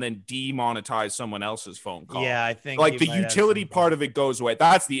call and then demonetize someone else's phone call. Yeah, I think like the utility part of it goes away.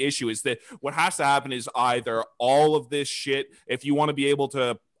 That's the issue. Is that what has to happen is either all of this shit, if you want to be able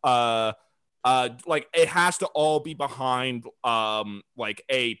to like it has to all be behind like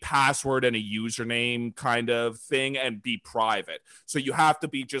a password and a username kind of thing and be private. So you have to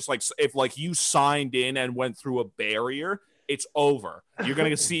be just like, if like you signed in and went through a barrier, it's over. You're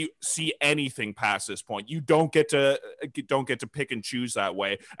gonna see anything past this point. You don't get to pick and choose that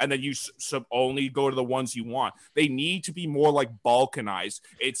way, and then you only go to the ones you want. They need to be more like balkanized.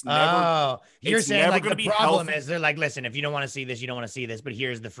 It's never. Oh, you're saying like the problem healthy. Is they're like, listen, if you don't want to see this, you don't want to see this. But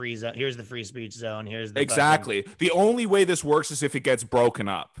here's the free zone. Here's the free speech zone. Here's the exactly. The only way this works is if it gets broken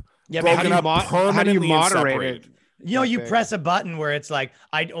up. Yeah, but how do you moderate it? You know, you press a button where it's like,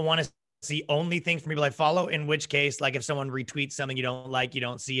 I don't want to see only things from people I follow, in which case, like if someone retweets something you don't like, you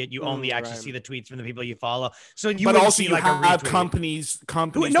don't see it. You only actually see the tweets from the people you follow. So you but wouldn't also see you like have a retweet. companies No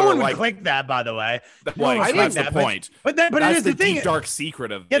that one are would like, click that, by the way. like, that's the But point. But it that's is the the thing. deep dark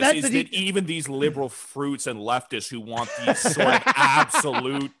secret of Yeah, this that's is the that deep- even these liberal fruits and leftists who want these sort of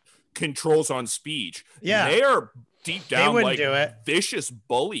absolute controls on speech, Yeah. they are deep They down wouldn't like do it. vicious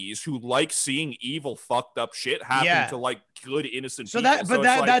bullies who like seeing evil, fucked up shit happen Yeah. to like good, innocent So people. that,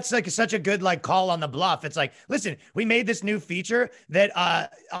 but that's like such a good like call on the bluff. It's like, listen, we made this new feature that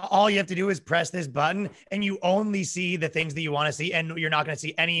all you have to do is press this button, and you only see the things that you want to see, and you're not going to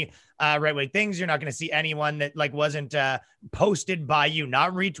see any right wing things. You're not going to see anyone that like wasn't posted by you,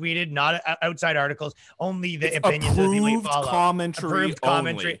 not retweeted, not outside articles. Only the opinions of the people you follow. Approved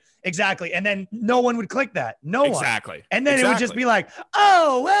commentary. Only. Exactly, and then no one would click that. No one. Exactly. And then it would just be like,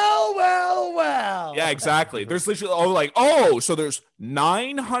 oh well. Yeah, exactly. There's literally so there's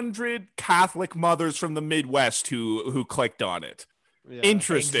 900 Catholic mothers from the Midwest who clicked on it. Yeah.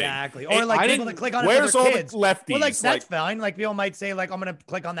 Interesting. Exactly. Or like people that click on it for where's their all kids. the lefties? Well, like that's fine. Like people might say, like, I'm gonna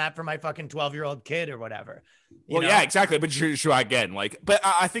click on that for my fucking 12-year-old kid or whatever. You know? Yeah, exactly. But sure, again, like, but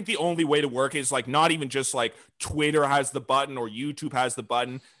I think the only way to work is like not even just like Twitter has the button or YouTube has the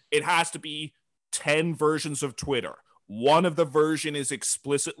button. It has to be 10 versions of Twitter. One of the version is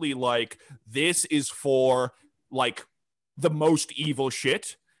explicitly like, this is for like the most evil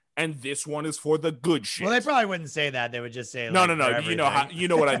shit, and this one is for the good shit. Well, they probably wouldn't say that. They would just say, no. You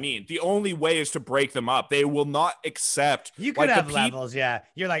know what I mean. The only way is to break them up. They will not accept. You could have levels, yeah.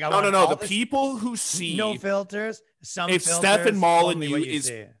 You're like, no. The people who see no filters, if Stefan Molyneux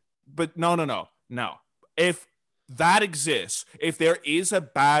is, but no. If that exists, if there is a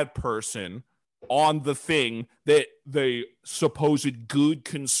bad person on the thing that the supposed good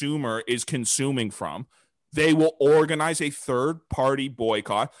consumer is consuming from, they will organize a third-party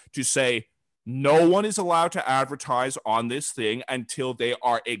boycott to say no one is allowed to advertise on this thing until they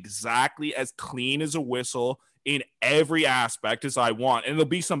are exactly as clean as a whistle in every aspect as I want. And it'll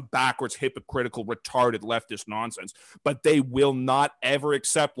be some backwards, hypocritical, retarded leftist nonsense, but they will not ever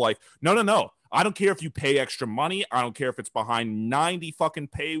accept like, no. I don't care if you pay extra money. I don't care if it's behind 90 fucking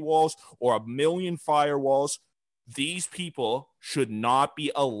paywalls or 1,000,000 firewalls. These people should not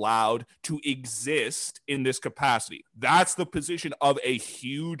be allowed to exist in this capacity. That's the position of a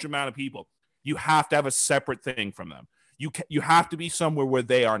huge amount of people. You have to have a separate thing from them. You have to be somewhere where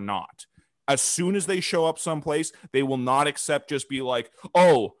they are not. As soon as they show up someplace, they will not accept just be like,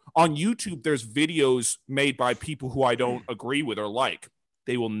 oh, on YouTube, there's videos made by people who I don't agree with or like.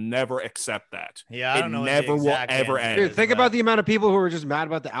 They will never accept that. Yeah, I don't know. It never will ever end. Dude, think about the amount of people who were just mad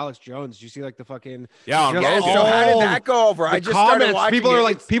about the Alex Jones. Did you see like the fucking so how did that go over? I just started watching. People are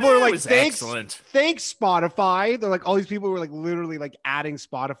like, thanks Spotify. They're like, all these people were like literally like adding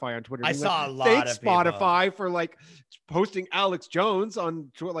Spotify on Twitter. I saw a lot thanks of people. Spotify for like posting Alex Jones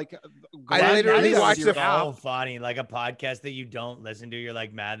on like. I literally watched the so funny, like a podcast that you don't listen to. You're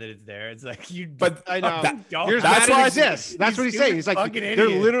like mad that it's there. It's like you. But I know that's mad why it exists. That's what he's saying. He's like they're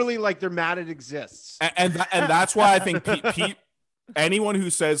literally like they're mad it exists, and that's why I think anyone who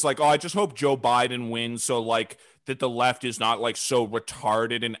says like, oh, I just hope Joe Biden wins so like that the left is not like so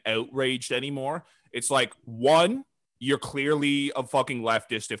retarded and outraged anymore. It's like, one, you're clearly a fucking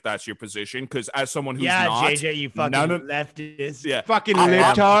leftist if that's your position. Because as someone who's not, JJ, you fucking leftist, fucking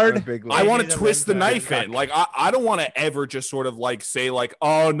libtard. I want to twist the knife in. Like, I don't want to ever just sort of like say like,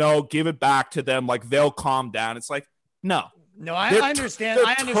 oh no, give it back to them. Like they'll calm down. It's like, no. No, I understand. They're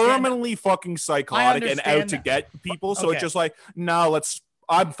I understand. terminally fucking psychotic and out to get people. So it's just like, no,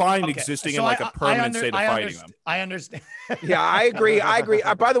 I'm fine existing in like a permanent state of fighting them. I understand. Yeah, I agree.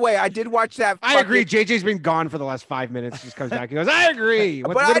 By the way, I did watch that. I agree. JJ's been gone for the last 5 minutes. He just comes back. He goes, I agree.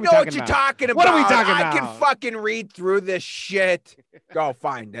 But I know what you're talking about. What are we talking about? I can fucking read through this shit. Go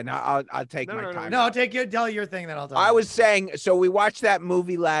fine. Then I'll take my time. No, tell your thing. Then I'll talk. I was saying, so we watched that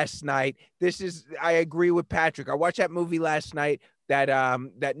movie last night. I agree with Patrick. I watched that movie last night. That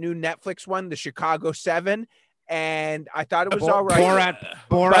new Netflix one, the Chicago 7. And I thought it was all right.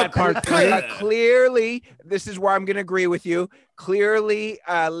 Borat Part 3. Clearly, this is where I'm going to agree with you. Clearly,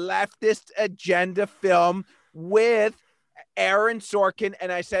 a leftist agenda film with Aaron Sorkin. And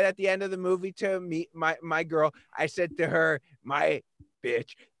I said at the end of the movie to me, my girl, I said to her, my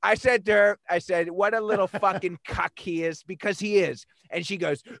bitch, I said to her, I said, what a little fucking cuck he is, because he is. And she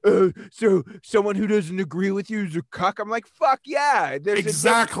goes, so someone who doesn't agree with you is a cuck? I'm like, fuck yeah. There's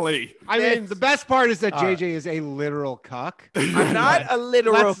Exactly. I mean, the best part is that JJ is a literal cuck. I'm not a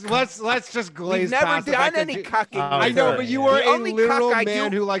literal Let's just glaze We've never past the done fact that any cucking. I know, but you are The a only literal cuck I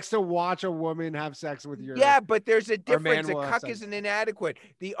man do- who likes to watch a woman have sex with your. Yeah, but there's a Our man difference. A will have cuck sex. isn't inadequate.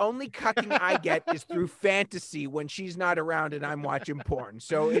 The only cucking I get is through fantasy when she's not around and I'm watching porn.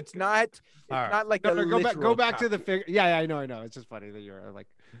 So it's not like a Go back cuck. to the figure. Yeah, I know. It's just funny that you're like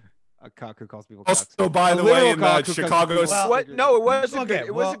a cuck who calls people Also, cucks. by A the literal way, in cuck who calls Chicago, people Well, What? No, it was Okay, good.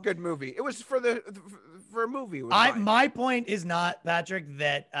 It was a good movie. It was for a movie. It was fine. My point is not, Patrick,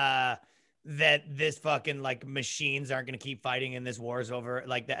 that this fucking like machines aren't going to keep fighting and this war is over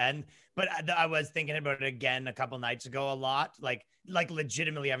like the end. But I was thinking about it again a couple nights ago a lot, like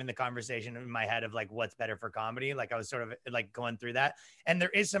legitimately having the conversation in my head of like what's better for comedy. Like I was sort of like going through that, and there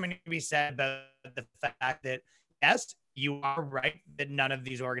is something to be said about the fact that yes, you are right that none of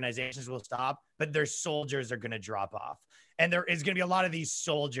these organizations will stop, but their soldiers are going to drop off. And there is going to be a lot of these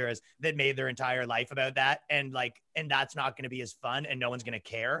soldiers that made their entire life about that. And that's not going to be as fun and no one's going to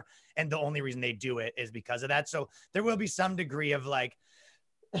care. And the only reason they do it is because of that. So there will be some degree of like,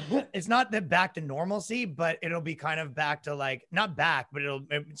 it's not that back to normalcy, but it'll be kind of back to like, not back, but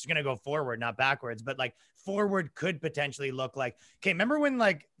it's going to go forward, not backwards, but like forward could potentially look like, okay, remember when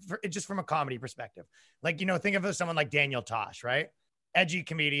like, just from a comedy perspective, like, think of someone like Daniel Tosh, right? Edgy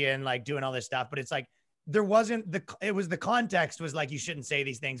comedian, like doing all this stuff, but it's like, there wasn't the context was like, you shouldn't say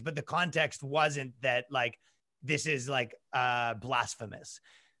these things, but the context wasn't that like, this is like blasphemous.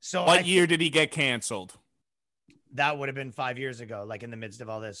 So what year did he get canceled? That would have been 5 years ago, like in the midst of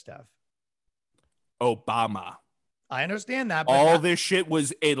all this stuff. Obama. I understand that. But all this shit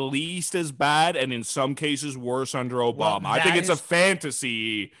was at least as bad and in some cases worse under Obama. Well, I think it's a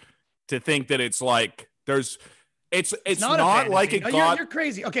fantasy to think that it's like it's not like it got. You're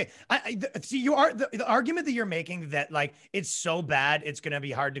crazy. Okay, see. You are the argument that you're making that like it's so bad it's gonna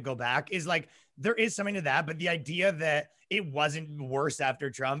be hard to go back is like there is something to that, but the idea that it wasn't worse after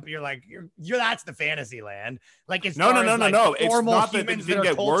Trump, you're like you're that's the fantasy land. Like it's no. It's normal not that it humans didn't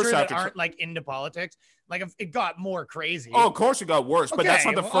that are get worse culture that after aren't like into politics. Like if it got more crazy. Oh, of course it got worse, but that's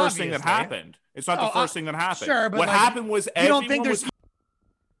not the well, first thing that obviously. happened. It's not the first thing that happened. Sure, but what like, happened was you don't think everyone there's was.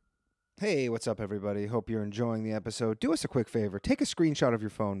 Hey, what's up, everybody? Hope you're enjoying the episode. Do us a quick favor. Take a screenshot of your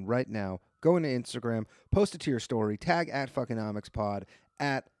phone right now. Go into Instagram, post it to your story, tag at @fuckonomicsPod,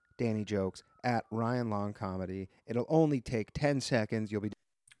 at Danny Jokes, at Ryan Long Comedy. It'll only take 10 seconds. You'll be...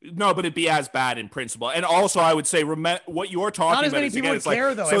 No, but it'd be as bad in principle. And also, I would say, what you're talking not as about many is, people again, would it's like,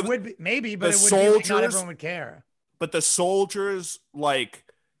 care though. so It would be, maybe, but the it would be like not soldiers- everyone would care. But the soldiers, like,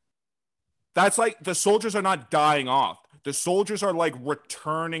 that's like the soldiers are not dying off. The soldiers are like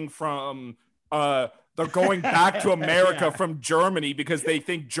returning from they're going back to America from Germany because they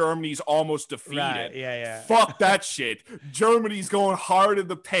think Germany's almost defeated. Right, yeah. Fuck that shit. Germany's going hard in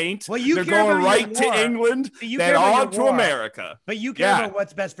the paint. Well, you they're care going about right your to war. England. You then care about your on to war. America. But you care Yeah. about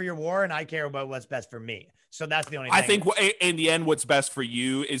what's best for your war, and I care about what's best for me. So that's the only thing. I think in the end, what's best for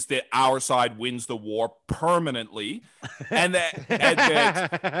you is that our side wins the war permanently, and that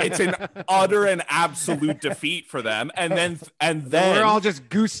it's an utter and absolute defeat for them. And then we're all just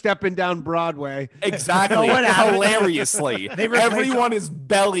goose stepping down Broadway. Exactly, what happened? hilariously. They replaced- Everyone is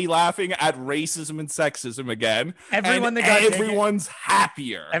belly laughing at racism and sexism again. Everyone and that got everyone's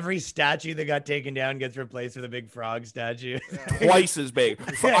happier. Every statue that got taken down gets replaced with a big frog statue. Twice as big.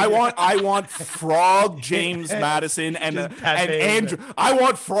 I want frog James Madison and Andrew. I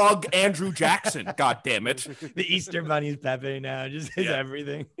want frog Andrew Jackson. God damn it. The Easter Bunny's Pepe now, just is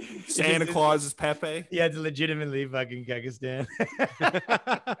everything. Santa Claus is Pepe. Yeah, it's legitimately fucking Kyrgyzstan.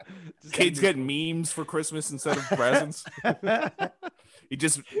 Kids get memes for Christmas instead of presents. He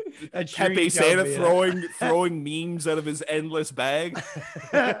just A true Pepe Santa utopia. throwing memes out of his endless bag.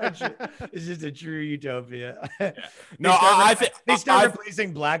 It's just a true utopia. No, They start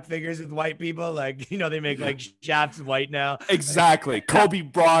replacing black figures with white people. Like, they make like Shaft's white now. Exactly. Kobe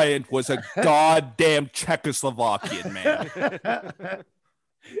Bryant was a goddamn Czechoslovakian man.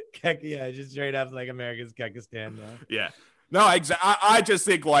 Yeah, just straight up like America's Kyrgyzstan now. Yeah. No, exactly. I just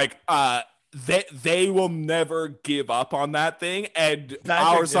think like they will never give up on that thing, and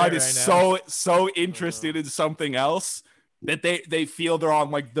our side is so interested in something else that they feel they're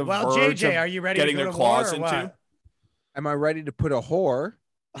on like the verge JJ, of are you ready getting to go their to claws war or into. what? Am I ready to put a whore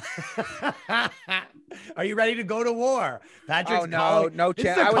Are you ready to go to war? Patrick's Oh no, calling. no This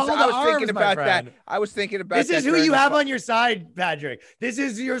is chance. a call to I was arms, thinking my about that. friend. I was thinking about This that. is who during you the have on your side, Patrick. This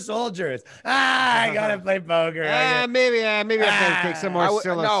is your soldiers. I gotta play poker. Maybe I can take some more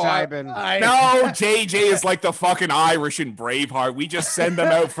psilocybin. No, JJ is like the fucking Irish in Braveheart. We just send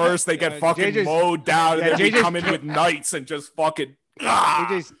them out first. They get fucking JJ's mowed down, and then we JJ's come in with knights and just fucking.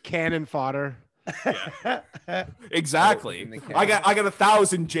 AJ's cannon fodder. Exactly. In the I got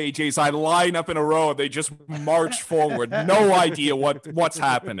 1,000 JJs. I line up in a row and they just march forward. No idea what's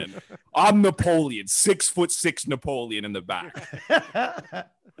happening. I'm Napoleon, 6'6" Napoleon in the back.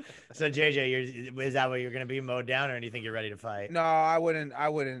 So JJ, is that what you're gonna be mowed down, or do you think you're ready to fight? No, I wouldn't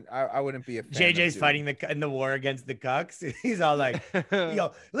be a fan. JJ's fighting in the war against the cucks. He's all like,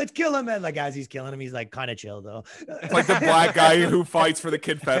 "Yo, let's kill him!" And like as he's killing him, he's like, kind of chill though. It's like the black guy who fights for the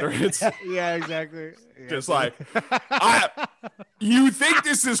Confederates. Yeah, exactly. Just like, you think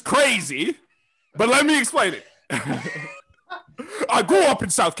this is crazy, but let me explain it. I grew up in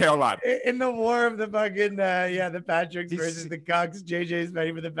South Carolina. In the war of the fucking the Patricks versus the Cucks, JJ's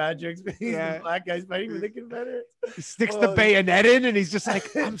fighting for the Patricks. The black guy's fighting for the Confederates. He sticks the bayonet in, and he's just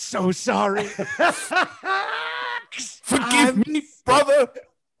like, "I'm so sorry. Forgive me, brother."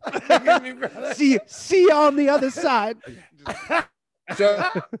 Forgive me, brother. See you on the other side." So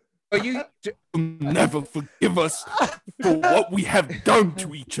you never forgive us for what we have done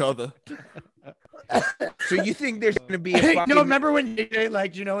to each other. So you think there's gonna be a Hey, fucking... no, remember when JJ,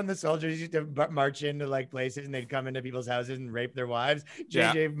 like, when the soldiers used to march into like places and they'd come into people's houses and rape their wives?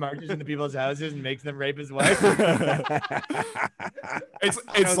 JJ marches into people's houses and makes them rape his wife.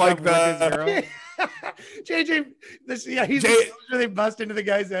 It's like the JJ, he's the soldier. They bust into the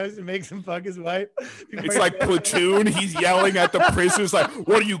guy's house and makes him fuck his wife. It's like Platoon. He's yelling at the prisoners like,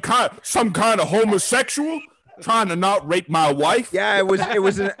 "What are you, some kind of homosexual? Trying to not rape my wife?" Yeah, it was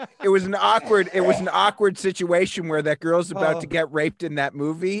an awkward situation where that girl's about to get raped in that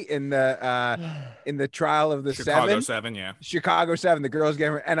movie in the trial of the Chicago 7, yeah. Chicago 7. The girl's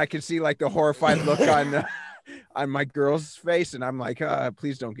getting, and I can see like the horrified look on my girl's face, and I'm like,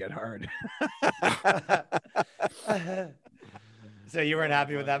 please don't get hard. So you weren't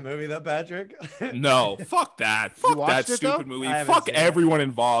happy with that movie though, Patrick? No, fuck that. Fuck that stupid movie. Fuck everyone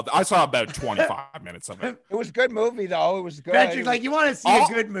involved. I saw about 25 minutes of it. It was a good movie though. It was good. Patrick, like, you want to see a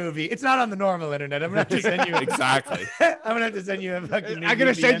good movie? It's not on the normal internet. I'm gonna have to send you exactly. I'm gonna have to send you a fucking. I'm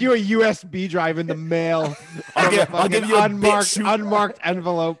gonna send you a USB drive in the mail. I'll give you a unmarked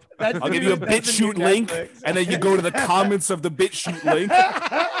envelope. I'll give you a BitChute link, and then you go to the comments of the BitChute link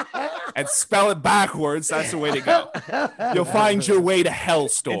and spell it backwards. That's the way to go. You'll find your way to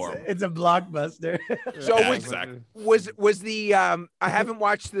Hellstorm. It's a blockbuster. So exactly. Was the I haven't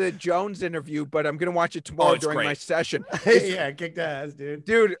watched the Jones interview, but I'm gonna watch it tomorrow during my session. Yeah, kicked ass, dude.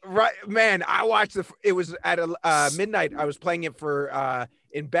 Dude, right, man. I watched it was at midnight. I was playing it for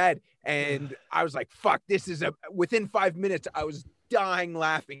in bed, and I was like, "Fuck, this is within 5 minutes." I was dying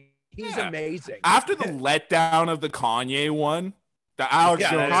laughing. He's amazing. After the letdown of the Kanye one, the Alex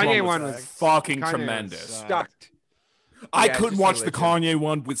Jones Kanye one was fucking tremendous. Sucked. I couldn't watch the Kanye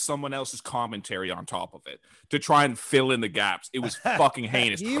one with someone else's commentary on top of it to try and fill in the gaps. It was fucking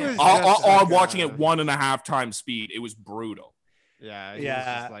heinous. I'm watching it 1.5 times speed. It was brutal. Yeah, he was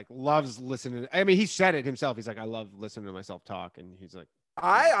just like loves listening. I mean, he said it himself. He's like, "I love listening to myself talk," and he's like,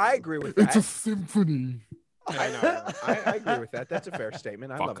 I agree with that. It's a symphony. I know. I agree with that. That's a fair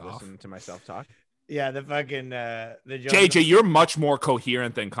statement. I love listening to myself talk. Yeah, the fucking the JJ, you're much more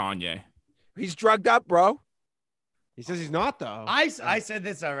coherent than Kanye. He's drugged up, bro. He says he's not though. I said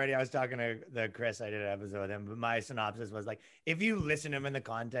this already. I was talking to the Chris. I did an episode with him, but my synopsis was like, if you listen to him in the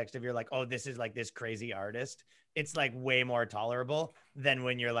context of you're like, oh, this is like this crazy artist, it's like way more tolerable than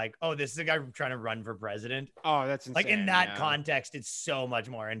when you're like, oh, this is a guy trying to run for president. Oh, that's insane. Like in that context, it's so much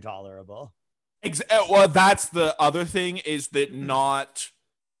more intolerable. Well, that's the other thing, is that not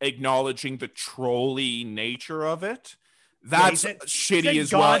acknowledging the trolly nature of it. That's shitty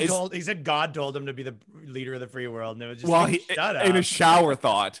as well. He said God told him to be the leader of the free world. And it was just shut up. In a shower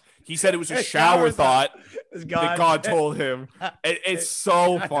thought. He said it was a shower thought that God told him. It's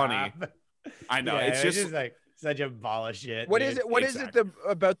so funny. I know. It's just like such a ball of shit. What is it? What is it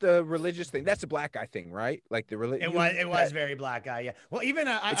about the religious thing? That's a black guy thing, right? Like the religion. It was very black guy. Yeah. Well, even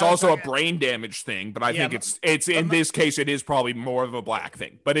it's also a brain damage thing, but I think it's in this case it is probably more of a black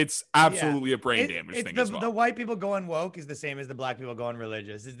thing, but it's absolutely a brain damage thing as well. The white people going woke is the same as the black people going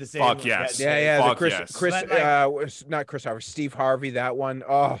religious. It's the same. Fuck yes. Yeah. Not Chris Harvey, Steve Harvey. That one.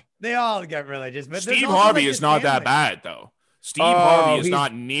 Oh, they all get religious, but Steve Harvey is not that bad though. Steve Harvey is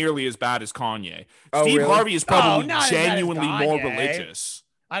not nearly as bad as Kanye. Steve Harvey is probably genuinely more religious.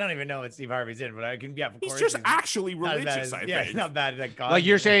 I don't even know what Steve Harvey's in, but I can. Yeah, of He's course. just actually not as bad religious. as- I yeah, think. not bad. Like, Like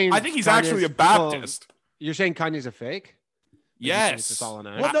you're saying, I think he's Kanye's actually a full of- Baptist. You're saying Kanye's a fake? Yes. It's all an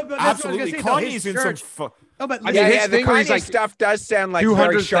act? Well, no, but that's what I was Absolutely. gonna say, though. Kanye's His in some. church- No, but I mean, Yeah, his yeah. The thing where he's Kanye like stuff does sound like very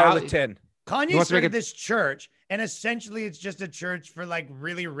 200,000 charlatan. He Kanye wants to make started it- this church, and essentially it's just a church for like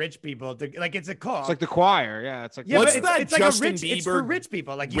really rich people. Like it's a cult. It's like the choir. Yeah, it's like yeah, What's but that it's like Justin a rich. It's for Bieber rich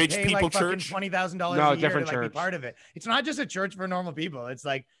people. Like you rich pay people like fucking church? $20,000 No, a year different to like church. be part of it. It's not just a church for normal people. It's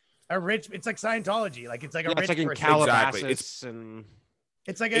like a rich. It's like Scientology. Like it's like a yeah, rich it's like in person. Calabasas Exactly. and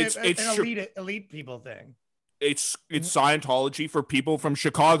It's like It's an sure- elite people thing. It's Scientology for people from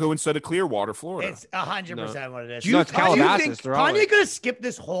Chicago instead of Clearwater, Florida. It's 100% what it is. No, it's Calabasas. They're all Kanye like- could have skipped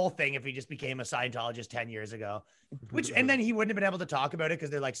this whole thing if he just became a Scientologist 10 years ago, and then he wouldn't have been able to talk about it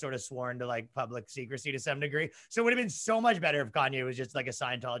because they're like sort of sworn to like public secrecy to some degree. So it would have been so much better if Kanye was just like a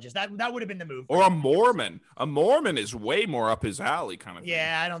Scientologist. That would have been the move. Or a Mormon. A Mormon is way more up his alley, kind of thing.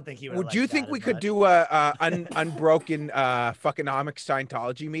 Yeah, I don't think he would. Well, do you think we could do a unbroken fuckonomics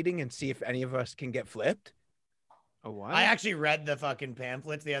Scientology meeting and see if any of us can get flipped? a what? I actually read the fucking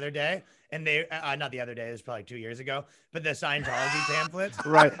pamphlets the other day, and they not the other day. It was probably 2 years ago, but the Scientology pamphlets.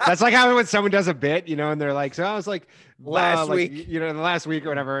 Right. That's like how when someone does a bit, you know, and they're like, so I was like Last like, week. you know, the last week or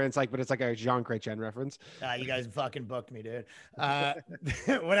whatever. And it's like, but it's like a Jean Chrétien reference. You guys fucking booked me, dude.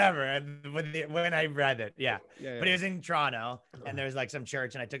 Whatever. When I read it, yeah. Yeah, But it was in Toronto, and there was like some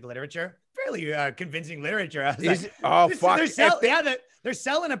church, and I took literature, fairly convincing literature. I was like, Oh, this- fuck. they're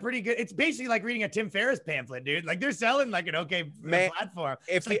selling a pretty good. It's basically like reading a Tim Ferriss pamphlet, dude. Like they're selling like an okay Man, platform.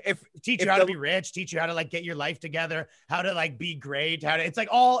 If It's like, if teach if you how to the- be rich, teach you how to like get your life together, how to like be great, how to.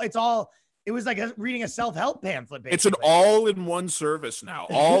 It's all. It was like reading a self-help pamphlet. Basically. It's an all-in-one service now.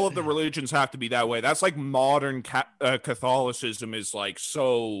 All of the religions have to be that way. That's like modern Catholicism is like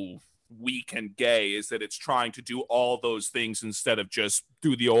so weak and gay, is that it's trying to do all those things instead of just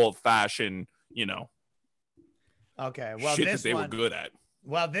do the old-fashioned, you know, Okay. Well, shit that this they one. were good at.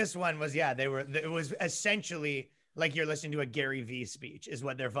 Well, this one was it was essentially like you're listening to a Gary Vee speech is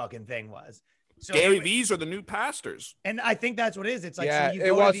what their fucking thing was. So Gary V's are the new pastors. and I think that's what it is. It's like yeah, so you it go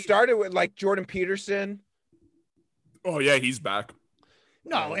to well these- started with like Jordan Peterson. Oh yeah, he's back.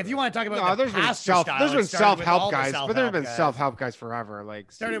 No, if you want to talk about No, the there's been pastor style, there's it been started with all self-help the guys, but there's been guys. self-help guys forever.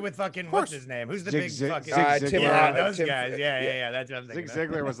 Like Started with fucking course. what's his name? Who's the Zig big Zig- fucking Zig Tim- yeah, Ziglar. those Tim- guys. Yeah. That's what I'm thinking. Zig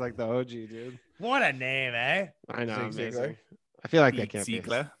of. Ziglar was like the OG, dude. What a name, eh? I know, Zig amazing. Ziglar. I feel like that Pete can't be.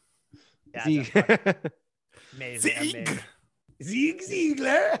 Ziegler. Yeah, Zig- that's fucking amazing. Zig. Amazing. Zig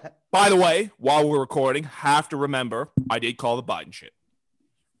Ziegler. By the way, while we're recording, have to remember I did call the Biden shit.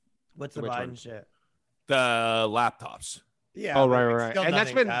 What's the Which Biden one? shit? The laptops. Yeah. Oh, but right. still And that's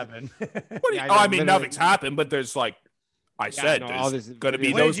nothing's been- happened. What do you, Yeah, I oh, know, I mean, literally. nothing's happened, but there's like I Yeah, said, no, there's all this going to be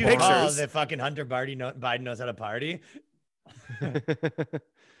video- What those did you call pictures. the fucking Hunter Biden knows how to party?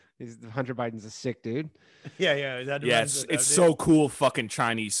 Hunter Biden's a sick dude. Yeah. Is that Yes, it's so cool fucking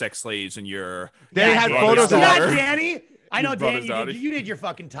Chinese sex slaves and your They Yeah, had Danny. photos of Yeah, daughter. Danny. I know, Your Danny. brother's daughter. You did your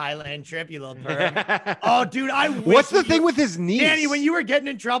fucking Thailand trip, you little perv. Oh, dude, I wish What's the when thing you- with his niece? Danny, when you were getting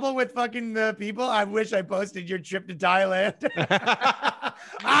in trouble with fucking people, I wish I posted your trip to Thailand.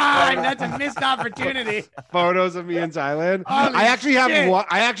 That's a missed opportunity. photos of me in Thailand. Holy I actually have shit. one.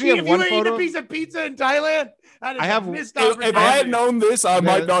 I actually have If one you were eating photo. a piece of pizza in Thailand, that is I have- a missed If opportunity. I had known this, I Yeah.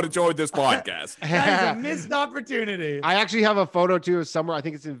 might not have joined this podcast. That is a missed opportunity. I actually have a photo too of somewhere. I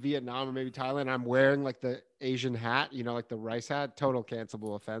think it's in Vietnam or maybe Thailand. I'm wearing like the Asian hat, you know, like the rice hat. Total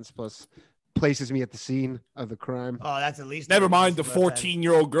cancelable offense. Plus, places me at the scene of the crime. Oh, that's at least. Never a mind the reasonable offense.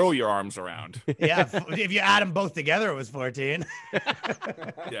 14-year-old girl your arms around. Yeah, if you add them both together, it was 14.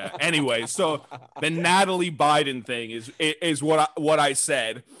 Yeah. Anyway, so the Natalie Biden thing is what I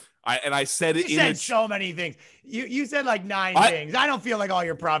said. I said it You in said a, so many things. You said like 9 things. I don't feel like all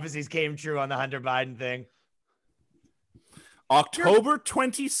your prophecies came true on the Hunter Biden thing. October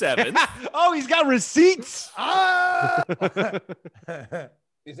 27th. Oh, he's got receipts. Ah!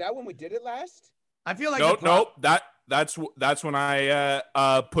 Is that when we did it last? I feel like Nope. That's when I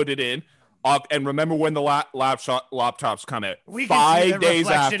put it in. And remember when the laptops come out? we can see the 5 days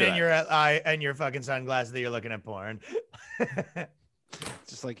reflection after in that. your eye and your fucking sunglasses that you're looking at porn.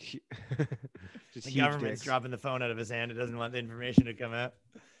 Just like, just The huge government's dicks. dropping the phone out of his hand. It doesn't want the information to come out.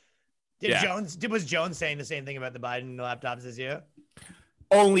 Yeah. Was Jones saying the same thing about the Biden laptops as you?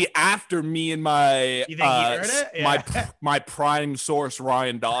 Only after me and my You think he heard it? Yeah. my prime source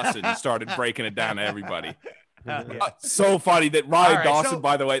Ryan Dawson started breaking it down to everybody. Yeah. So funny that Ryan All right, Dawson, so-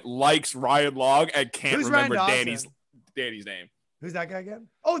 by the way, likes Ryan Long and can't Who's Ryan remember Dawson? Danny's name. Who's that guy again?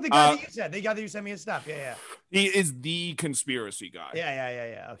 Oh, the guy that you said. The guy that you sent me his stuff. Yeah. He is the conspiracy guy.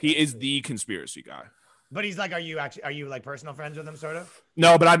 Yeah. Okay. He is the conspiracy guy. But he's like, are you like personal friends with him, sort of?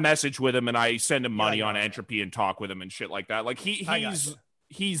 No, but I message with him and I send him money like, on okay. Entropy and talk with him and shit like that. Like gotcha.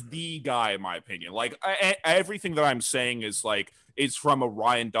 he's the guy in my opinion. Like everything that I'm saying is like it's from a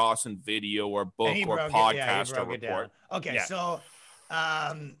Ryan Dawson video or book or podcast or report. Okay, Yeah.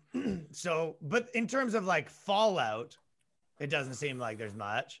 so but in terms of like fallout, it doesn't seem like there's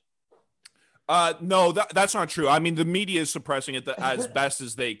much. No, that's not true. I mean, the media is suppressing it as best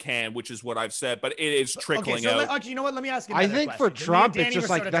as they can, which is what I've said, but it is trickling out. Actually, you know what? Let me ask you. I think for Trump, it's just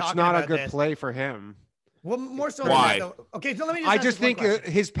like that's not a good play for him. Well, more so. Why? Than that, though. Okay, so let me. I just think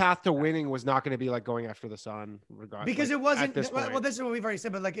his path to winning was not going to be like going after the sun, regardless. Because it wasn't. This well, this is what we've already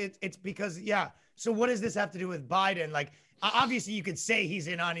said, but like it's because So what does this have to do with Biden? Like, obviously, you could say he's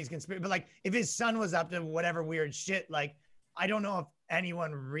in on his conspiracy, but like, if his son was up to whatever weird shit, like, I don't know if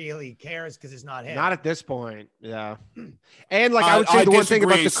anyone really cares because it's not him. Not at this point, yeah. And like I would say the one thing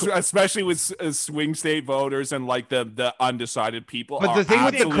about especially with swing state voters and like the undecided people, but the thing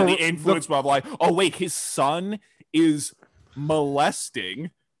with the influence of like, oh wait, his son is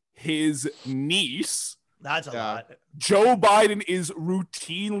molesting his niece. That's a lot. Joe Biden is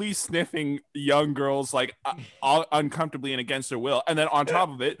routinely sniffing young girls like uncomfortably and against their will. And then on top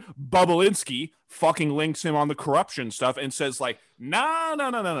of it, Bubblinsky fucking links him on the corruption stuff and says like,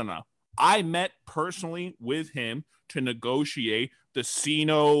 no. I met personally with him to negotiate the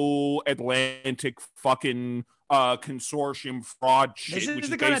Sino-Atlantic fucking consortium fraud shit. This is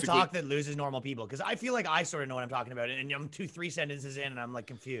the kind of talk that loses normal people, because I feel like I sort of know what I'm talking about, and I'm 2-3 sentences in and I'm like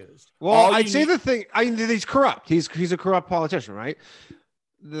confused. Well, I'd say the thing, he's corrupt. He's a corrupt politician, right?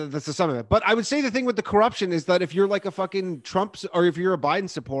 That's the sum of it. But I would say the thing with the corruption is that if you're like a fucking Trump, or if you're a Biden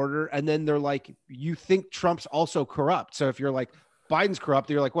supporter, and then they're like, you think Trump's also corrupt. So if you're like, Biden's corrupt,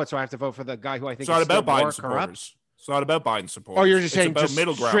 you're like, what? So I have to vote for the guy who I think is about Biden supporters. It's not about Biden supporters. Oh, you're just saying just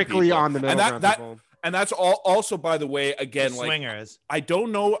middle ground strictly people. On the middle ground people. And that's also, by the way, again, like, swingers. I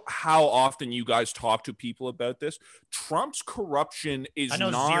don't know how often you guys talk to people about this. Trump's corruption is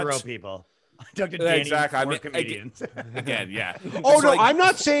not... I know 0 people. I talked to Danny, exactly. 4 comedians. Again, yeah. Oh, no, I'm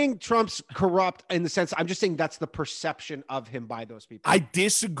not saying Trump's corrupt in the sense, I'm just saying that's the perception of him by those people. I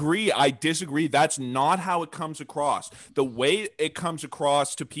disagree. That's not how it comes across. The way it comes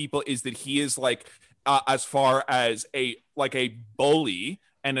across to people is that he is like, as far as a bully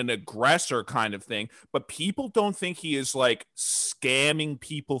and an aggressor kind of thing, but people don't think he is like scamming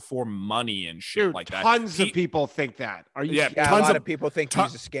people for money and shit. Dude, like that. Tons of people think that. Are you? Yeah, a lot of people think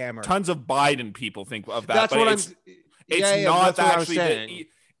he's a scammer. Tons of Biden people think of that. That's but what it's not actually.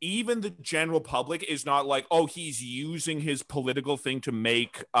 Even the general public is not like, oh, he's using his political thing to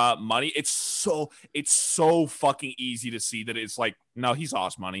make money. It's so fucking easy to see that it's like, no, he's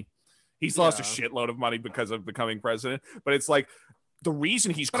lost money. He's lost a shitload of money because of becoming president. But it's like, the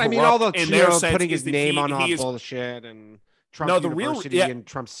reason he's corrupt all the in their sense putting his name on all is bullshit and Trump University and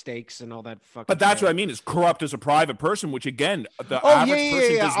Trump stakes and all that fucking. But that's what I mean is corrupt as a private person, which again, the average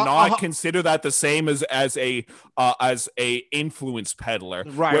person does not consider that the same as a influence peddler.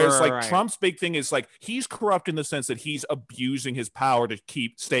 Right. Whereas Trump's big thing is like he's corrupt in the sense that he's abusing his power to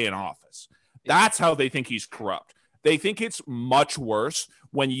stay in office. That's how they think he's corrupt. They think it's much worse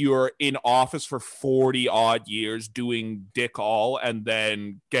when you're in office for 40 odd years doing dick all and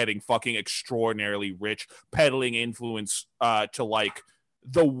then getting fucking extraordinarily rich, peddling influence to like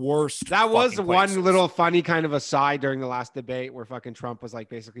the worst. That was one little funny kind of aside during the last debate where fucking Trump was like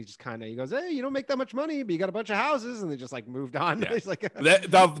basically just kind of, he goes, hey, you don't make that much money, but you got a bunch of houses, and they just like moved on. Yeah. He's like,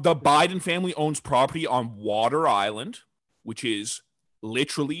 the Biden family owns property on Water Island, which is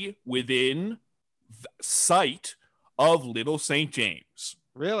literally within sight of Little St. James.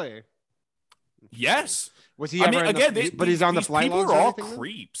 Really? Yes. Was he ever but he's on the flight logs? People are all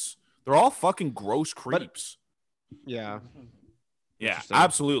creeps. They're all fucking gross creeps. Yeah. Yeah,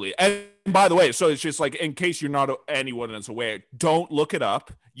 absolutely. And by the way, so it's just like, in case you're not anyone that's aware, don't look it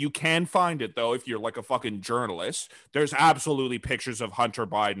up. You can find it, though, if you're like a fucking journalist. There's absolutely pictures of Hunter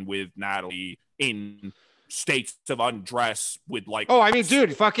Biden with Natalie in states of undress with like, oh, I mean,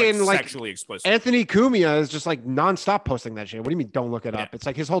 dude, fucking like sexually explicit. Anthony Cumia is just like nonstop posting that shit. What do you mean don't look it up? It's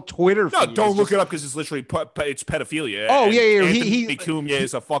like his whole Twitter no, feed don't look it up because it's literally it's pedophilia. Oh, yeah. Anthony Cumia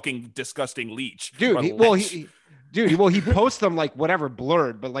is a fucking disgusting leech. Dude, he posts them like whatever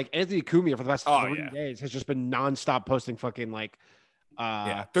blurred, but like Anthony Cumia for the past 3 days has just been nonstop posting fucking like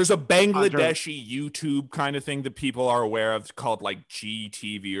there's a Bangladeshi YouTube kind of thing that people are aware of called like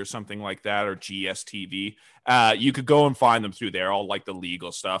GTV or something like that, or GSTV. You could go and find them through there, all like the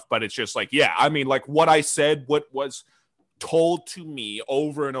legal stuff, but it's just like, yeah, I mean, like what I said, what was told to me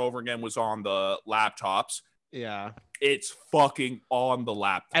over and over again was on the laptops. Yeah. It's fucking on the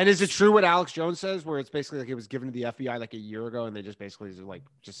laptop. And is it true what Alex Jones says, where it's basically like it was given to the FBI like a year ago, and they just basically like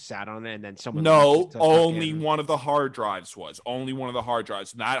just sat on it, and then someone No, leaked it to only fucking- one of the hard drives was. Only one of the hard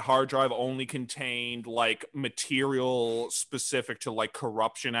drives. That hard drive only contained like material specific to like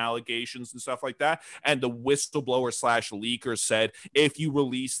corruption allegations and stuff like that. And the whistleblower / leaker said, if you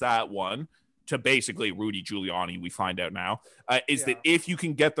release that one to basically Rudy Giuliani, we find out now, is that if you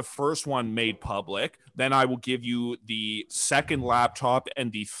can get the first one made public, then I will give you the second laptop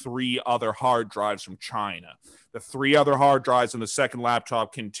and the 3 other hard drives from China. The 3 other hard drives and the second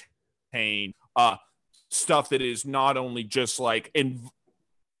laptop contain stuff that is not only just like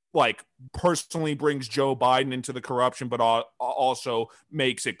personally brings Joe Biden into the corruption, but also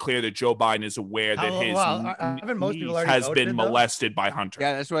makes it clear that Joe Biden is aware that his haven't most people niece already has voted, been though? molested by Hunter.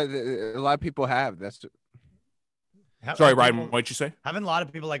 Yeah, that's what a lot of people have. That's Sorry, Ryan, what'd you say? Haven't a lot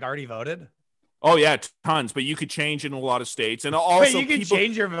of people like already voted? Oh yeah, tons, but you could change in a lot of states, and also Wait, you can people,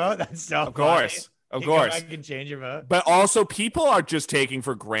 change your vote. That's so of course, funny. of course. I can change your vote. But also, people are just taking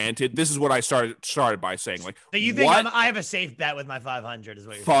for granted. This is what I started by saying, like, So you think what? I have a safe bet with my 500? Is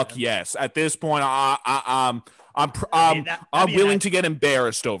what you're Fuck saying? yes. At this point, I'm that'd be willing nice. to get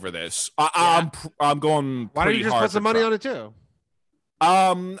embarrassed over this. I'm going. Why don't you just put some money on it too?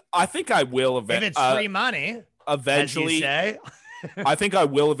 I think I will If it's free money, eventually. as you say. I think I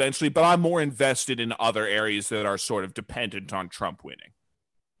will eventually, but I'm more invested in other areas that are sort of dependent on Trump winning.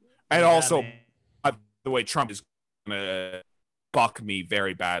 And also, by the way, Trump is going to buck me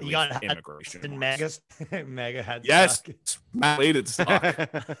very badly You got for immigration. Mega had Yes, stock. related stock.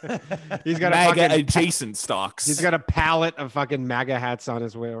 He's got MAGA a fucking adjacent stocks. He's got a pallet of fucking MAGA hats on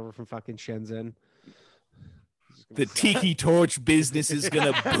his way over from fucking Shenzhen. The tiki torch business is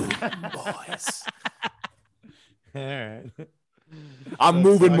going to boom, boys. All right. I'm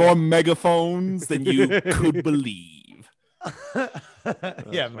moving more megaphones than you could believe.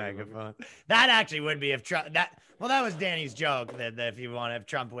 Yeah, megaphone. That actually would be if Trump. That was Danny's joke that if if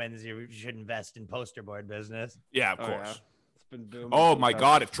Trump wins, you should invest in poster board business. Yeah, of Oh, course. yeah. It's been booming Oh since my I-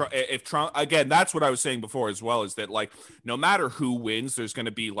 God! If Trump again, that's what I was saying before as well. Is that like no matter who wins, there's going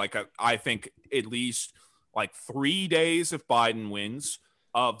to be like I think at least like 3 days if Biden wins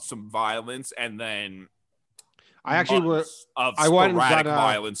of some violence, and then I actually months of I went and sporadic got a-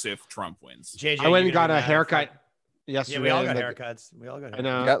 violence if Trump wins. JJ, I went you and gonna got be a mad haircut for- yesterday. Yeah, we all got like, haircuts. We all got I haircuts.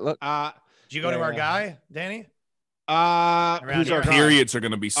 know. Yeah, look. Did you go to our yeah. guy, Danny? Who's here. our guy? Periods are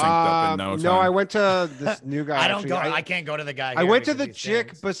going to be synced up in no time. No, I went to this new guy. I don't actually. go. I can't go to the guy. I here went to because the he chick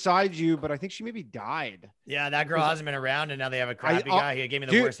stinks. beside you, but I think she maybe died. Yeah, that girl hasn't been around, and now they have a crappy guy. He gave me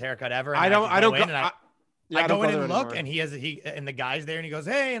the dude, worst haircut ever. And I don't have to go. in and I don't go in there and look, anymore. and and the guy's there, and he goes,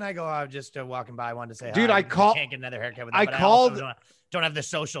 "Hey," and I go, "I'm just walking by. I wanted to say Dude, hi." I call- Can't get another haircut with I them, but called- also don't have the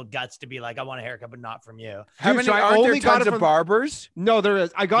social guts to be like, "I want a haircut, but not from you." How Dude, many so I aren't only there got tons it of from- barbers? No, there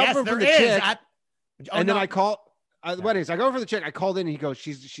is. I got Yes, it from there the is. chick, Oh, and then no. I called. Anyways, I go over the chick. I called in. And he goes,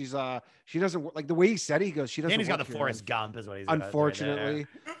 she doesn't like the way he said it. He goes, she doesn't. Danny's got work the here." Forrest Gump, is what he's got right there. Unfortunately,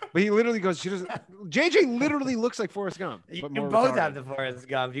 but he literally goes, she doesn't. JJ literally looks like Forrest Gump. You but more both retarded. have the Forrest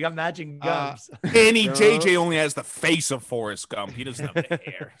Gump. You got matching gumps. Danny No. JJ only has the face of Forrest Gump. He doesn't have the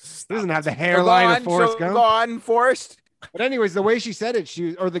hair. He doesn't have the Go hairline on, of Forrest so Gump. go on, Forrest. But anyways, the way she said it,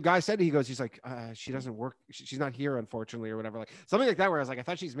 the guy said it, he goes, he's like, she doesn't work. She's not here, unfortunately, or whatever. Like something like that, where I was like, I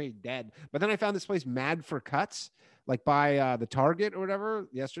thought she's maybe dead. But then I found this place, Mad for Cuts, like by the Target or whatever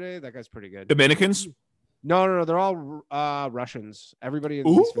yesterday. That guy's pretty good. Dominicans? No. They're all Russians. Everybody in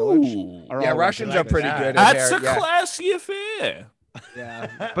East Village. Ooh. are Yeah, all Russians like are pretty that. good. At That's hair, a yeah. classy affair.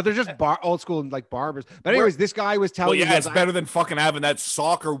 Yeah, but they're just old school like barbers. But anyways, this guy was telling Well, me, yeah, he it's goes, better than fucking having that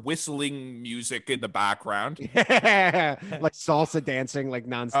soccer whistling music in the background. Yeah, like salsa dancing, like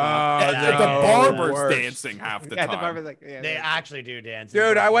nonstop. Yeah, the no, barber's worse. dancing half the Yeah, time. the barber's like, yeah, They yeah. actually do dance.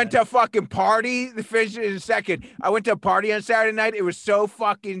 Dude, I went to a fucking party. The finish in a second. I went to a party on Saturday night. It was so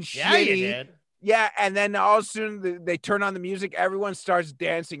fucking shitty. Yeah, you did. Yeah, and then all of a sudden they turn on the music. Everyone starts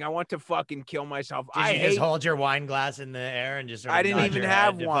dancing. I want to fucking kill myself. Did I you hate. just hold your wine glass in the air and just? Sort of I didn't nod even your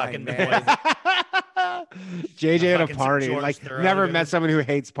have head to wine, fucking the man. boys? JJ at a Fucking some party. George Like Thorogood. never met someone who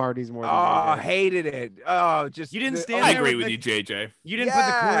hates parties more than Oh, JJ. hated it. Oh, just You didn't the- stand I there agree with with the- you, JJ. You didn't Yeah.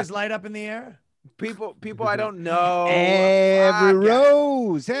 put the Coors Light up in the air. people I don't know. Every Fuck, yeah.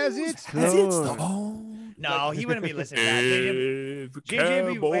 rose has its thorn. No, he wouldn't be listening to that. JJ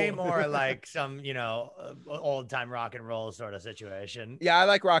would be way more like some, old time rock and roll sort of situation. Yeah, I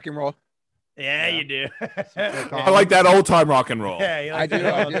like rock and roll. Yeah, you do. I like that old time rock and roll. Yeah, you I like do,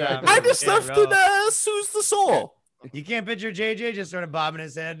 that I old do. time I rock just and left roll. to soothe the soul. You can't picture JJ just sort of bobbing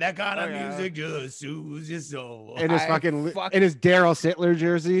his head. That kind of Oh, yeah. music just soothes your soul. In his I fucking fuck- in his Daryl Sittler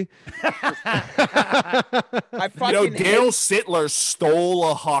jersey. I You fucking know, hate- Dale Sittler stole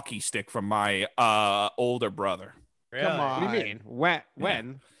a hockey stick from my older brother. Really? Come on. What do you mean?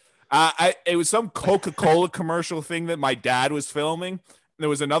 When? It was some Coca-Cola commercial thing that my dad was filming. There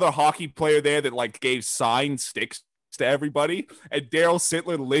was another hockey player there that like gave signed sticks to everybody, and Daryl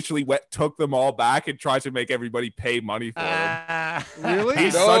Sittler literally took them all back and tried to make everybody pay money for them. Really?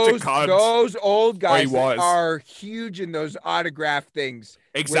 He's such a those, cunt. those old guys he was. are huge in those autograph things.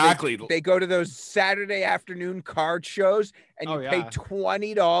 where Exactly. They go to those Saturday afternoon card shows and you Oh, pay yeah.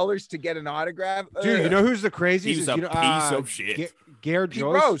 $20 to get an autograph. Dude, you Ugh. know who's the craziest? He's is, a you know, piece of shit. Garrett Pete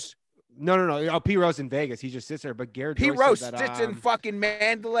Joyce. Rose. No. Oh, Pete Rose in Vegas. He just sits there. But Garrett Pete Joyce Rose said sits that, in fucking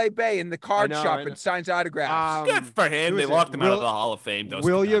Mandalay Bay in the card I know, shop I know. and signs autographs. Good for him. who They is it? locked him out of Will- the Hall of Fame. Those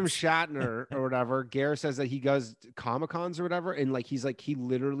William cunts. Shatner or whatever. Garrett says that he goes Comic Cons or whatever, and like he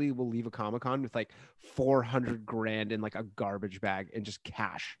literally will leave a Comic Con with like 400 grand in like a garbage bag and just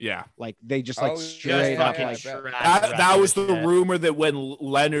cash. Yeah. Like they just like Oh, straight yeah, up yeah, like. yeah. That was the shit. rumor that when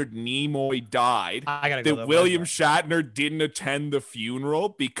Leonard Nimoy died, I gotta go. that William Shatner didn't attend the funeral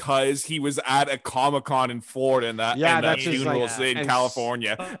because he was at a Comic-Con in Florida and that Yeah, and that's that just funeral's like- in and-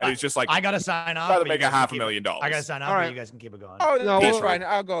 California. And it's just like, I gotta sign off. try to but you make guys a can half keep $1 million. I gotta sign off, All but right. you guys can keep it going. Oh, No, that's we'll- fine.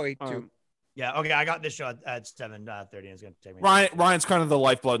 I'll go eat too. Yeah. Okay. I got this show at 7:30. It's gonna take me. Ryan's kind of the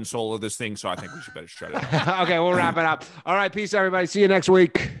lifeblood and soul of this thing, so I think we should better shut it. Okay, we'll wrap it up. All right, peace, everybody. See you next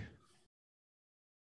week.